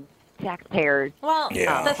misusing taxpayers. Well,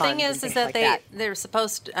 Yeah. the funds thing and is things that like they're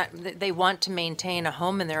supposed to, they want to maintain a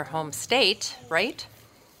home in their home state, right?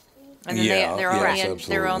 And then Yeah, they're yes, only they're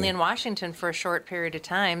absolutely. only in Washington for a short period of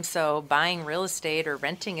time, so buying real estate or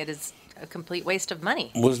renting it is a complete waste of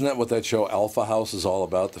money. Wasn't that what that show Alpha House is all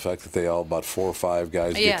about? The fact that they all, about 4 or 5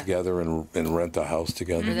 guys Yeah. get together and rent a house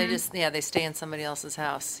together? Or they just they stay in somebody else's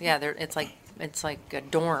house. Yeah, it's like a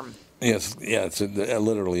dorm. Yes, yeah, it's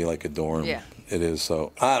literally like a dorm. Yeah. It is.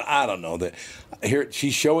 So I don't know that. Here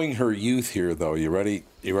she's showing her youth here, though. You ready?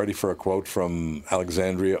 You ready for a quote from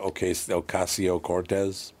Alexandria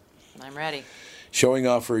Ocasio-Cortez? I'm ready. Showing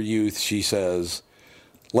off her youth, she says,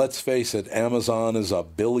 "Let's face it, Amazon is a $1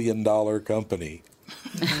 billion company."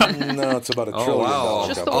 No, it's about $1 Oh, trillion. wow.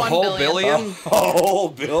 Just company. the A whole billion? A whole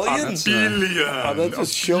billion? Billion. Oh, that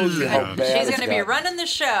just shows you how bad She's it's going to be got. running the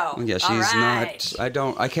show. Yeah, she's All right.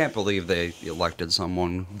 not. I can't believe they elected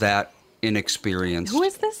someone that inexperienced. Who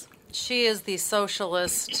is this? She is the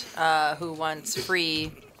socialist who wants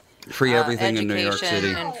free everything in New York education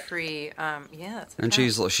City. and free. That's And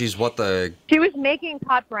she's what the. She was making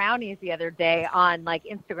pot brownies the other day on like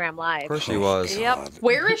Instagram Live. Of course she was. Yep.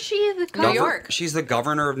 Where is she? New York. She's the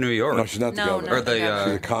governor of New York. No, she's not the No, governor. not Or the, the governor.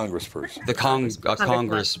 She's a congressperson. the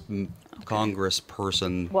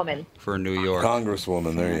congressperson Woman. for New York.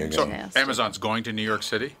 Congresswoman, there you go. So Yes. Amazon's going to New York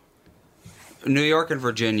City? New York and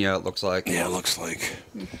Virginia, it looks like. Yeah, it looks like.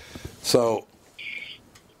 So,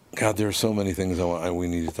 God, there are so many things we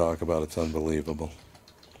need to talk about. It's unbelievable.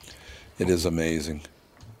 It is amazing.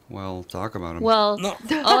 Well, talk about them. Well, No.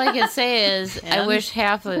 all I can say is I And? wish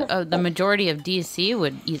half of the majority of DC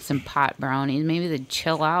would eat some pot brownies. Maybe they'd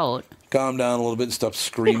chill out. Calm down a little bit and stop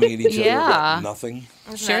screaming at each other Yeah. about nothing.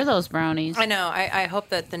 Share those brownies. I know. I hope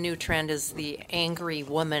that the new trend is the angry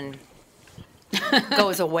woman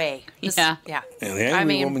goes away. Yeah. Yeah. And the angry I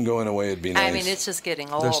mean, woman going away would be nice. I mean, it's just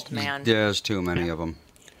getting old, man. There's too many of them.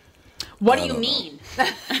 What I do you don't know. mean?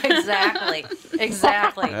 Exactly. That's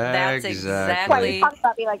Exactly. exactly. Talk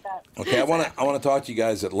about me like that. Okay, I want to talk to you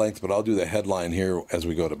guys at length, but I'll do the headline here as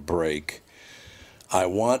we go to break. I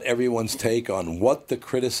want everyone's take on what the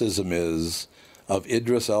criticism is of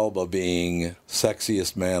Idris Elba being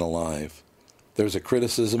sexiest man alive. There's a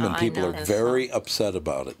criticism, and I people know are this very upset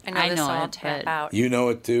about it. I know I this know all it, tap but- out. You know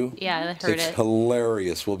it too? Yeah, I heard It's it.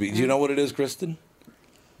 hilarious. Do you know what it is, Kristen?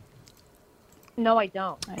 No, I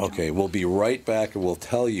don't. Okay, we'll be right back, and we'll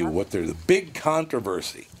tell you what there's the big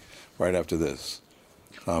controversy right after this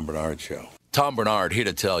Tom Bernard Show. Tom Bernard here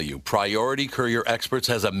to tell you, Priority Courier Experts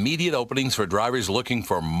has immediate openings for drivers looking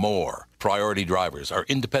for more. Priority drivers are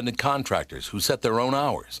independent contractors who set their own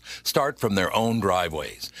hours, start from their own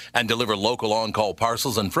driveways, and deliver local on-call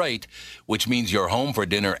parcels and freight, which means you're home for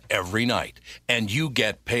dinner every night, and you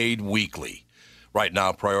get paid weekly. Right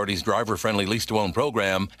now, Priority's driver-friendly lease-to-own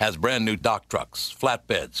program has brand-new dock trucks,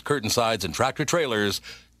 flatbeds, curtain sides, and tractor-trailers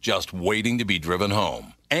just waiting to be driven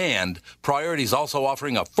home. And Priority's also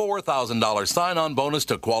offering a $4,000 sign-on bonus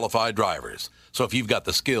to qualified drivers. So if you've got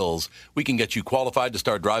the skills, we can get you qualified to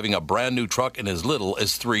start driving a brand-new truck in as little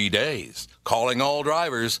as 3 days. Calling all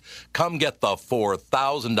drivers, come get the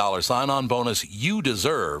 $4,000 sign-on bonus you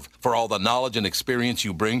deserve for all the knowledge and experience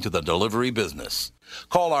you bring to the delivery business.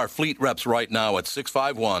 Call our fleet reps right now at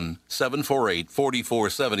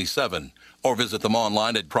 651-748-4477 or visit them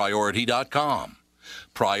online at priority.com.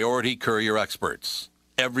 Priority Courier Experts.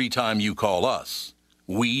 Every time you call us,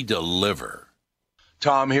 we deliver.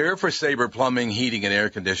 Tom here for Sabre Plumbing, Heating, and Air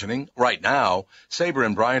Conditioning. Right now, Sabre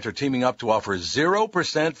and Bryant are teaming up to offer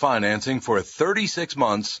 0% financing for 36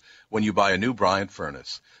 months when you buy a new Bryant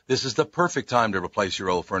furnace. This is the perfect time to replace your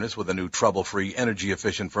old furnace with a new trouble-free,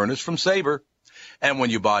 energy-efficient furnace from Sabre. And when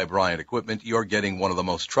you buy Bryant equipment, you're getting one of the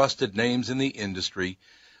most trusted names in the industry.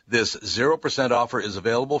 This 0% offer is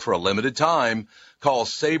available for a limited time. Call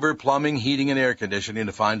Sabre Plumbing, Heating, and Air Conditioning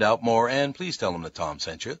to find out more, and please tell them that Tom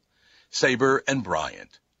sent you. Sabre and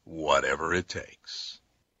Bryant, whatever it takes.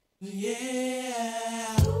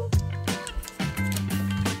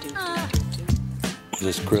 Is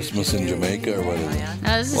this Christmas in Jamaica or what is it?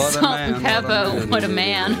 No, this is What a Salt man, and what a Pepper. man. What a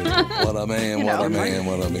man. What a man, what a man,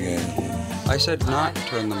 what a man. I said not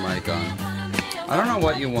turn the mic on. I don't know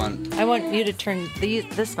what you want. I want you to turn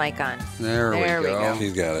this mic on. There we go.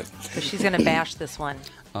 She's got it. Because she's going to bash this one.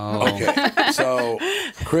 Oh. Okay, so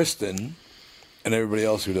Kristen and everybody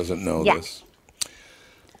else who doesn't know Yeah. this,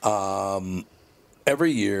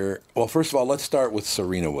 every year, well, first of all, let's start with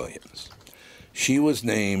Serena Williams. She was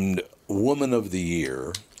named Woman of the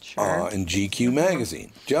Year in GQ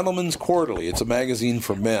magazine. Gentleman's Quarterly. It's a magazine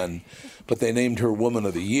for men, but they named her Woman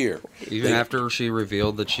of the Year. Even after she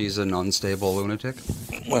revealed that she's an unstable lunatic?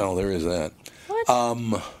 Well, there is that. What? Or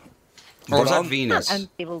But was that on- Venus?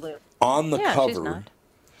 Unstable loop. On the Yeah, she's cover, not.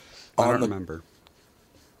 I on don't the remember.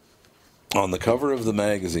 On the cover of the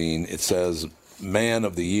magazine, it says Man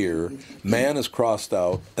of the Year. Man is crossed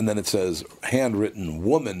out, and then it says handwritten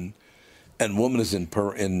woman, and woman is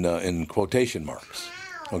in quotation marks.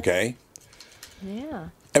 Okay? Yeah.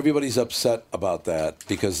 Everybody's upset about that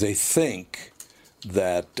because they think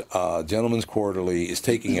that Gentleman's Quarterly is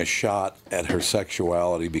taking a shot at her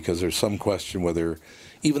sexuality because there's some question whether,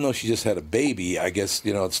 even though she just had a baby, I guess,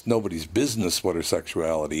 it's nobody's business what her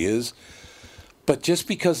sexuality is. But just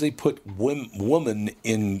because they put woman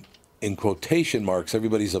in quotation marks,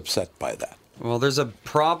 everybody's upset by that. Well, there's a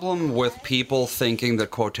problem with people thinking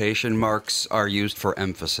that quotation marks are used for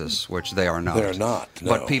emphasis, which they are not. They're not,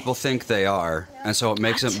 no. But people think they are, and so it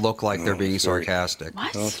makes it look like they're being sarcastic.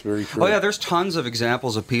 What? No, it's very true. Oh, yeah, there's tons of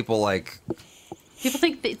examples of people like... People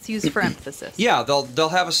think that it's used for emphasis. Yeah, they'll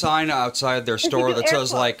have a sign outside their store that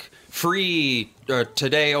says, like, free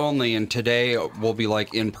today only, and today will be,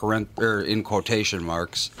 like, in quotation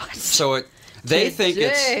marks. What? So they think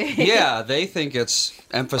it's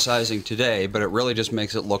emphasizing today, but it really just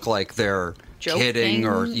makes it look like they're kidding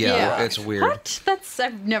or it's weird. What?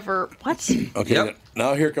 I've never. What? Okay, Yep.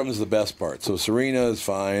 now here comes the best part. So Serena is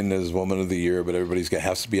fine as Woman of the Year, but everybody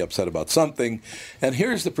has to be upset about something. And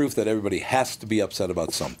here's the proof that everybody has to be upset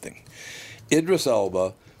about something. Idris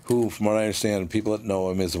Elba, who, from what I understand, people that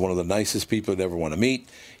know him, is one of the nicest people you'd ever want to meet.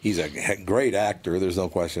 He's a great actor. There's no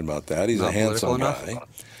question about that. He's a handsome guy,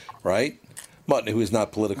 right? But who is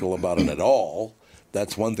not political about it at all.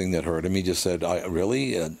 That's one thing that hurt him. He just said,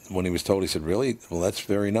 really? When he was told, he said, really? Well, that's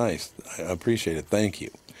very nice. I appreciate it. Thank you.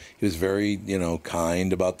 He was very,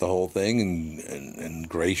 kind about the whole thing and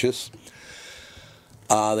gracious.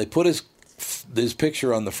 They put his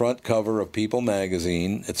picture on the front cover of People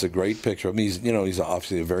magazine. It's a great picture of him. He's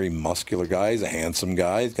obviously a very muscular guy. He's a handsome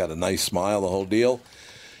guy. He's got a nice smile, the whole deal.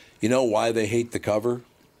 You know why they hate the cover?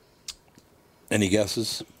 Any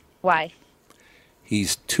guesses? Why?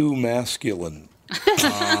 He's too masculine.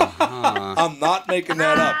 I'm not making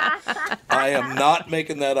that up. I am not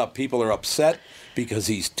making that up. People are upset because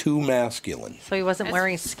he's too masculine. So he wasn't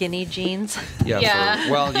wearing skinny jeans? Yeah.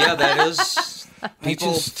 That is...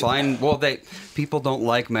 People don't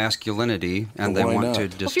like masculinity, and they want to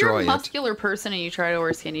destroy it. If you're a muscular person and you try to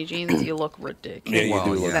wear skinny jeans, you look ridiculous. Yeah, you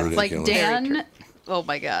do look ridiculous. Like Dan... Oh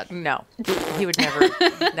my God! No, he would never.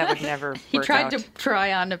 That would never. He work tried out. to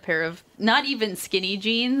try on a pair of not even skinny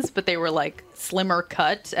jeans, but they were like slimmer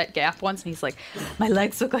cut at Gap once, and he's like, "My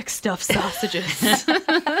legs look like stuffed sausages. This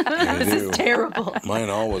is terrible."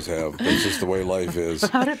 Mine always have. It's just the way life is.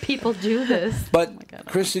 How do people do this? But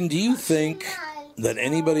Kristen, do you think that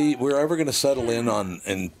we're ever going to settle in on,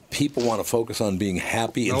 and people want to focus on being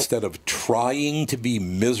happy instead of trying to be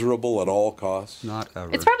miserable at all costs? Not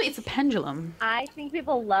ever. It's a pendulum. I think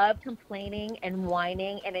people love complaining and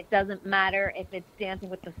whining, and it doesn't matter if it's Dancing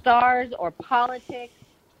with the Stars or politics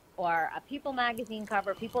or a People magazine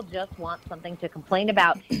cover. People just want something to complain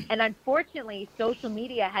about. And unfortunately, social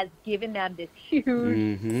media has given them this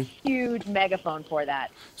huge megaphone for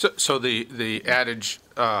that. So the adage,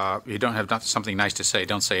 you don't have something nice to say,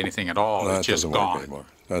 don't say anything at all, No, it's just gone. Anymore.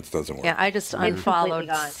 That doesn't work. Yeah, I just completely unfollowed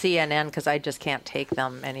gone. CNN because I just can't take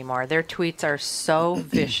them anymore. Their tweets are so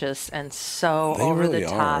vicious and so They over really the are,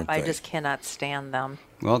 top. aren't I they? just cannot stand them.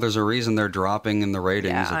 Well, there's a reason they're dropping in the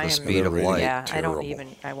ratings at the speed of light. Yeah, terrible.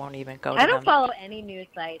 I won't even go to I don't them. follow any news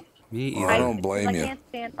sites. Me either. I don't blame I you. can't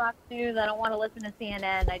stand Fox News. I don't want to listen to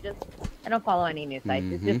CNN. I don't follow any news sites.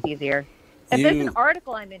 It's just easier. If there's an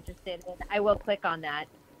article I'm interested in, I will click on that.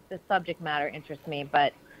 The subject matter interests me,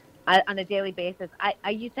 but on a daily basis,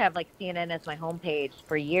 I used to have like CNN as my homepage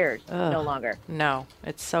for years. Ugh. No longer. No,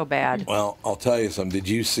 it's so bad. Well, I'll tell you something. Did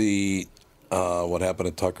you see what happened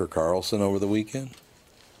to Tucker Carlson over the weekend?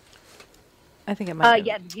 I think it might.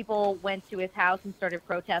 Yeah, people went to his house and started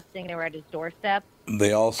protesting. They were at his doorstep.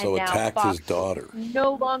 They also And now attacked Fox his daughter.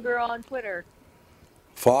 No longer on Twitter.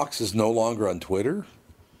 Fox is no longer on Twitter?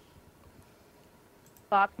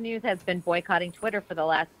 Fox News has been boycotting Twitter for the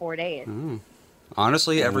last 4 days.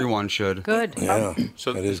 Honestly, everyone should. Good. Yeah,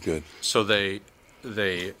 So that is good. So they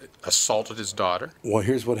assaulted his daughter. Well,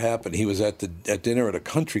 here's what happened. He was at dinner at a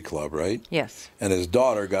country club, right? Yes. And his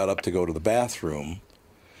daughter got up to go to the bathroom,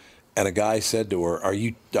 and a guy said to her, "Are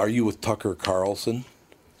you with Tucker Carlson?"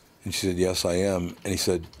 And she said, "Yes, I am." And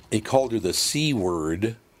he called her the C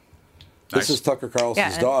word. Nice. This is Tucker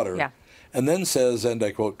Carlson's daughter. Yeah. And then says, and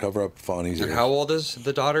I quote, cover up Fawny's ears. And how old is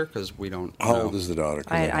the daughter? Because we don't know. How old is the daughter?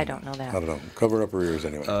 'Cause I don't know that. I don't know. Cover up her ears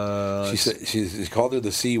anyway. She said he called her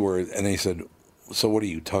the C word, and he said, "So what are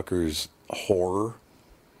you, Tucker's whore?"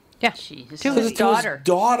 Yeah. Jeez. To his daughter.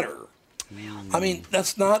 daughter. I mean,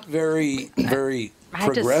 that's not very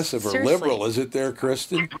progressive or seriously. liberal, is it there,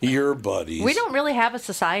 Kristen? Your buddies. We don't really have a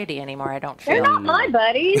society anymore, I don't feel. They're not my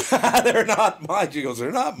buddies. They're not my. She goes,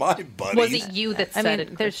 they're not my buddies. Was it you that said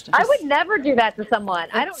it? Christian? I would never do that to someone.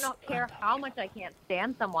 I don't care how much I can't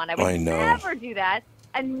stand someone. I would I know. never do that,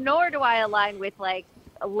 and nor do I align with like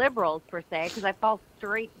liberals per se, because I fall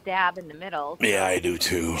straight dab in the middle. Yeah, I do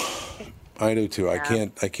too. I do too. I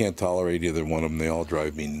can't tolerate either one of them. They all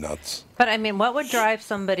drive me nuts. But I mean, what would drive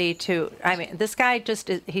somebody to? I mean, this guy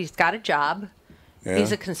he's got a job. Yeah.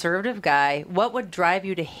 He's a conservative guy. What would drive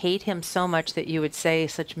you to hate him so much that you would say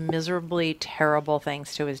such miserably terrible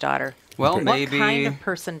things to his daughter? Well, what maybe. kind of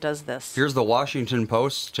person does this? Here's the Washington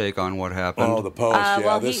Post's take on what happened. Oh, the Post.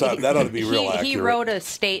 Yeah, that ought to be real accurate. He wrote a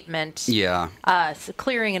statement. Yeah.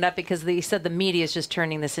 Clearing it up because he said the media is just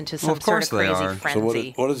turning this into some Well, of course sort of they crazy are.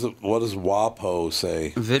 frenzy. So what does WAPO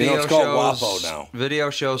say? Video it's called shows, WAPO now.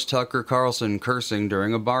 Video shows Tucker Carlson cursing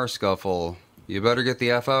during a bar scuffle. You better get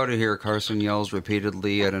the F out of here, Carson yells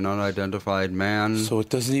repeatedly at an unidentified man. So it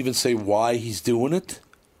doesn't even say why he's doing it?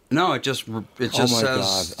 No, it just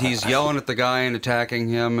says he's yelling at the guy and attacking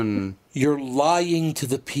him, and you're lying to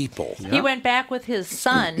the people. He went back with his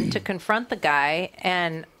son to confront the guy,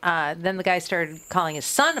 and then the guy started calling his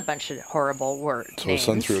son a bunch of horrible words. So his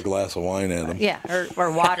son threw a glass of wine at him. Yeah,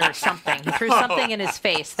 or water or something. He threw something in his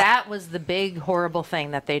face. That was the big horrible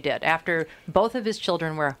thing that they did after both of his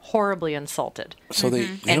children were horribly insulted. So they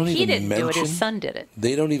and don't he even didn't do it. mention- His son did it.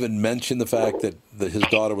 They don't even mention the fact that his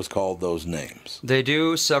daughter was called those names. they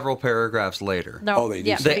do several paragraphs later. No, Oh, they do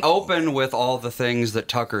yeah, say- They open with all the things that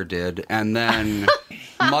Tucker did, and then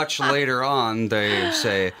much later on they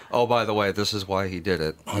say, "Oh, by the way, this is why he did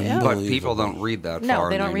it." But people don't read that No, far.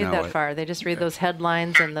 they and don't read know that it. far. They just read those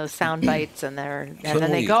headlines and those sound bites, and then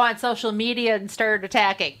Can they we- go on social media and start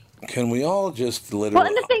attacking. Can we all just Well, literally...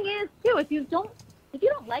 and the thing is, too, if you don't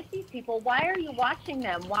like these people, why are you watching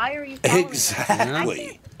them? Why are you following Exactly.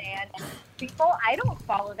 them? I can't stand people. I don't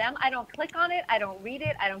follow them. I don't click on it. I don't read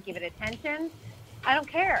it. I don't give it attention. I don't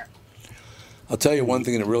care. I'll tell you one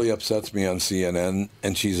thing that really upsets me on CNN,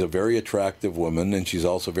 and she's a very attractive woman, and she's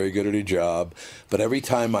also very good at her job, but every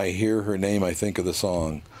time I hear her name, I think of the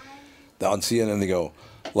song. On CNN, they go,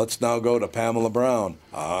 "Let's now go to Pamela Brown.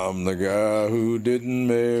 I'm the guy who didn't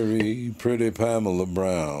marry pretty Pamela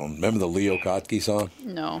Brown." Remember the Leo Kottke song?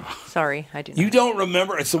 No. Sorry, I do not. You don't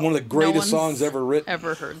remember? It's one of the greatest one's songs ever written.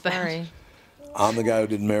 Ever heard that? Sorry. I'm the guy who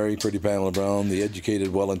didn't marry pretty Pamela Brown, the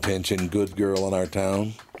educated, well-intentioned, good girl in our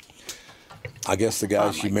town. I guess the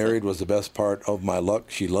guy she married was the best part of my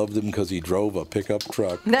luck. She loved him because he drove a pickup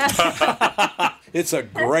truck. It's a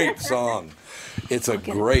great song. It's a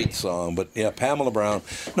great song. But, yeah, Pamela Brown.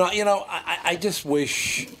 No, you know, I just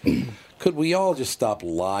wish... Could we all just stop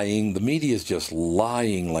lying? The media is just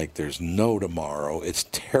lying like there's no tomorrow. It's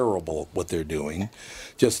terrible what they're doing.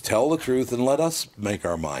 Just tell the truth and let us make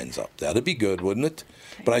our minds up. That'd be good, wouldn't it?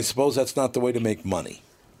 But I suppose that's not the way to make money.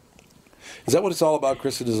 Is that what it's all about,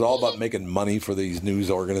 Kristen? Is it all about making money for these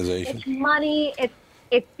news organizations? It's money.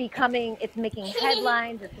 It's making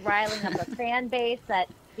headlines. It's riling up a fan base that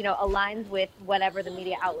aligns with whatever the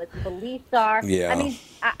media outlets' beliefs are. Yeah. I mean,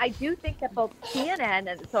 I do think that both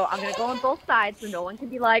CNN and so I'm going to go on both sides, so no one can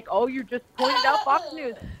be like, "Oh, you just pointed out Fox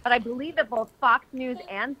News." But I believe that both Fox News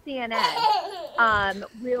and CNN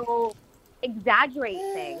will exaggerate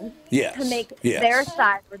things to make their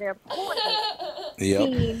side or their point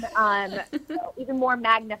seem even more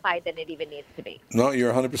magnified than it even needs to be. No,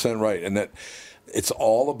 you're 100% right. And that it's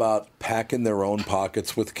all about packing their own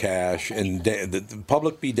pockets with cash, and the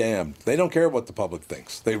public be damned. They don't care what the public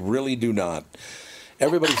thinks. They really do not.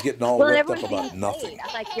 Everybody's getting all worked up about nothing.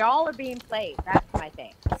 Like, y'all are being played. That's my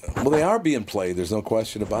thing. Well, they are being played. There's no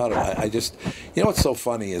question about it. I just, what's so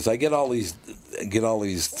funny is I get all these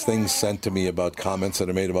things sent to me about comments that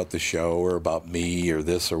are made about the show or about me or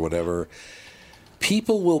this or whatever.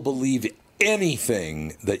 People will believe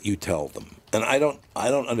anything that you tell them, and I don't.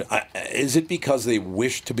 Is it because they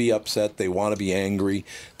wish to be upset? They want to be angry.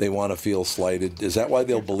 They want to feel slighted. Is that why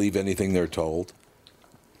they'll believe anything they're told?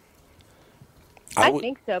 I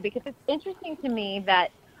think so, because it's interesting to me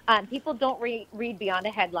that people don't read beyond a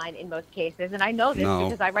headline in most cases. And I know this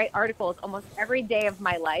because I write articles almost every day of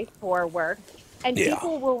my life for work. And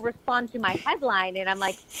people will respond to my headline, and I'm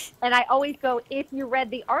like, and I always go, if you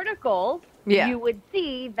read the article, you would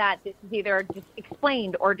see that this is either just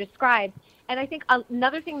explained or described. And I think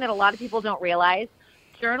another thing that a lot of people don't realize,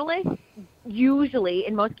 journalists usually,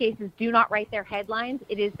 in most cases, do not write their headlines.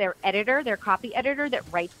 It is their editor, their copy editor, that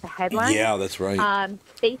writes the headlines. Yeah, that's right.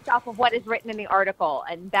 Based off of what is written in the article.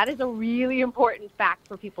 And that is a really important fact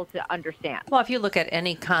for people to understand. Well, if you look at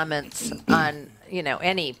any comments on,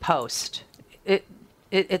 any post,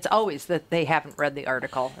 it's always that they haven't read the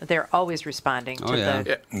article. They're always responding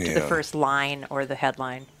to the first line or the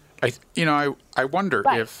headline. I wonder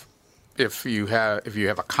if you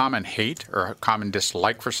have a common hate or a common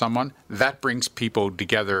dislike for someone, that brings people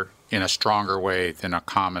together in a stronger way than a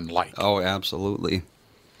common like. Oh, absolutely.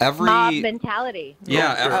 Mob mentality.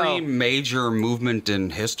 Yeah, every major movement in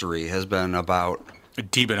history has been about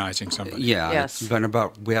demonizing somebody. Yeah, It's been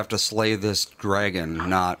about we have to slay this dragon,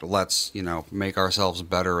 not let's make ourselves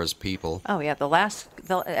better as people. Oh yeah,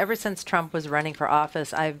 ever since Trump was running for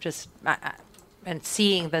office, I've just and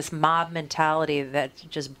seeing this mob mentality that's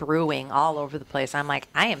just brewing all over the place. I'm like,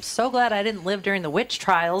 I am so glad I didn't live during the witch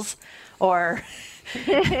trials or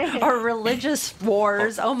religious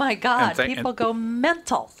wars. Oh my God, people go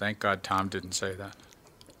mental. Thank God Tom didn't say that.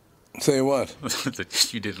 Say what?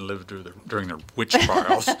 That you didn't live during the witch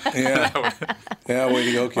trials. Yeah, way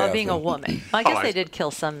to go, Catherine. Well, being a woman. Well, I guess they did kill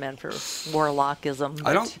some men for warlockism.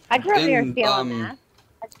 I grew up near Salem, Mass.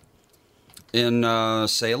 In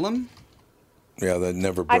Salem? Yeah, that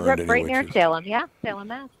never burned I grew up right witches. near Salem, Salem,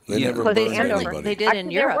 Mass. They never burned anybody. They did in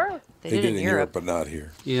Europe. They did in Europe, but not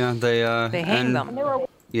here. Yeah, they hanged them.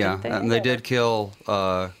 And they did kill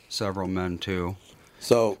several men too.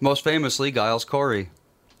 So most famously, Giles Corey.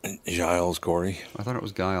 Giles Corey? I thought it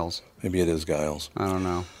was Giles. Maybe it is Giles. I don't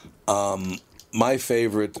know. My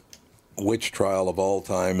favorite witch trial of all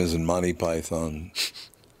time is in Monty Python.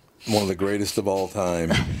 One of the greatest of all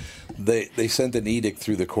time. They sent an edict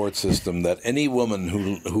through the court system that any woman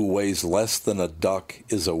who weighs less than a duck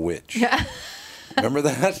is a witch. Remember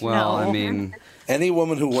that? Well, I mean, any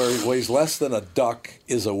woman who weighs less than a duck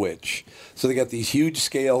is a witch. So they got these huge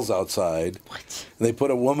scales outside. What? And they put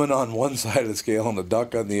a woman on one side of the scale and a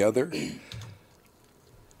duck on the other.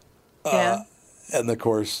 And of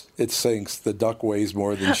course, it sinks. The duck weighs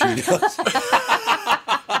more than she does.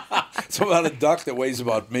 So about a duck that weighs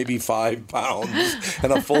about maybe 5 pounds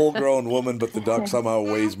and a full-grown woman, but the duck somehow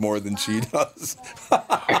weighs more than she does.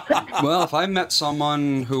 Well, if I met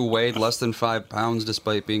someone who weighed less than 5 pounds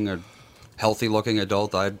despite being a healthy-looking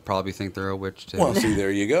adult, I'd probably think they're a witch, too. Well, see,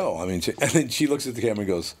 there you go. I mean, and then she looks at the camera and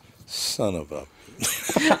goes, son of a...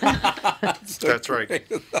 That's right.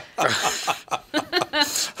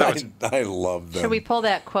 I love them. Should we pull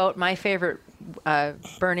that quote, my favorite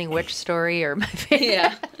burning witch story or my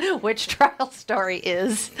favorite witch trial story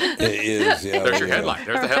is? It is, yeah. There's your headline.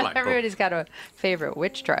 There's the headline. Everybody's got a favorite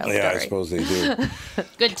witch trial story. Yeah, I suppose they do.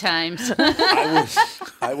 Good times.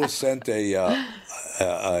 I was sent I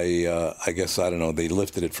guess, I don't know, they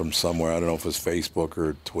lifted it from somewhere. I don't know if it was Facebook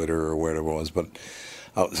or Twitter or whatever it was, but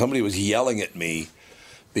somebody was yelling at me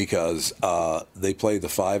because they played the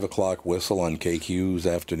 5 o'clock whistle on KQ's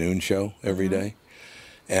afternoon show every day.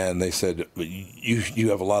 And they said, you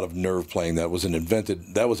have a lot of nerve playing. That was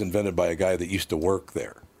invented by a guy that used to work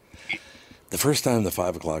there. The first time the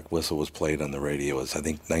 5 o'clock whistle was played on the radio was, I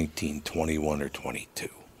think, 1921 or 22.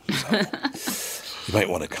 So you might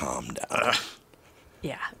want to calm down.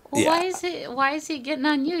 Yeah. Well, why is he getting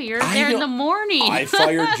on you? You're there in the morning. I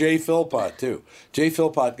fired Jay Philpott, too. Jay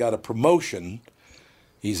Philpott got a promotion.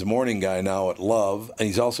 He's a morning guy now at Love, and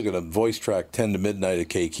he's also going to voice track 10 to midnight at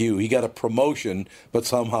KQ. He got a promotion, but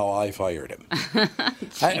somehow I fired him.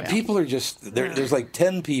 People are just, there's like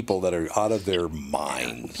 10 people that are out of their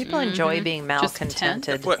minds. People enjoy being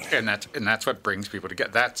malcontented. And that's what brings people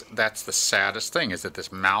together. That's the saddest thing, is that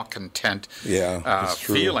this malcontent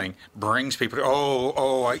feeling brings people to,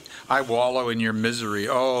 I wallow in your misery.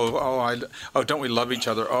 Don't we love each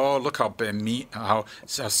other? Oh, look how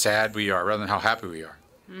sad we are, rather than how happy we are.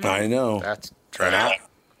 I know. That's tragic.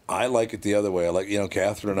 I like it the other way. I like,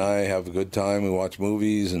 Catherine and I have a good time. We watch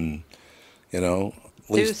movies and, do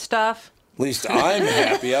stuff. At least I'm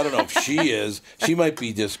happy. I don't know if she is. She might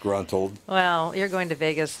be disgruntled. Well, you're going to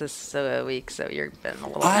Vegas this week, so you've been a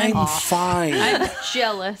little I'm off. fine. I'm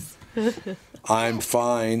jealous. I'm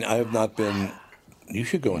fine. I have not been. You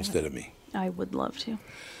should go instead of me. I would love to.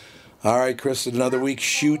 All right, Chris, another week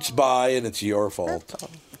shoots by, and it's your fault.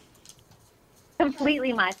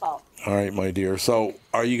 Completely my fault. All right, my dear. So,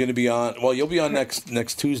 are you going to be on? Well, you'll be on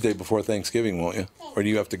next Tuesday before Thanksgiving, won't you? Or do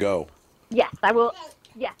you have to go? Yes, I will.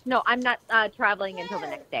 Yes, no, I'm not traveling until the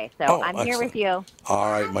next day, so I'm here with you.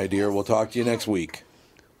 All right, my dear. We'll talk to you next week.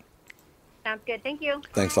 Sounds good. Thank you.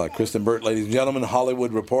 Thanks a lot, Kristen Burt, ladies and gentlemen.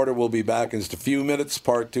 Hollywood Reporter will be back in just a few minutes.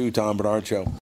 Part 2, Tom Bernard Show.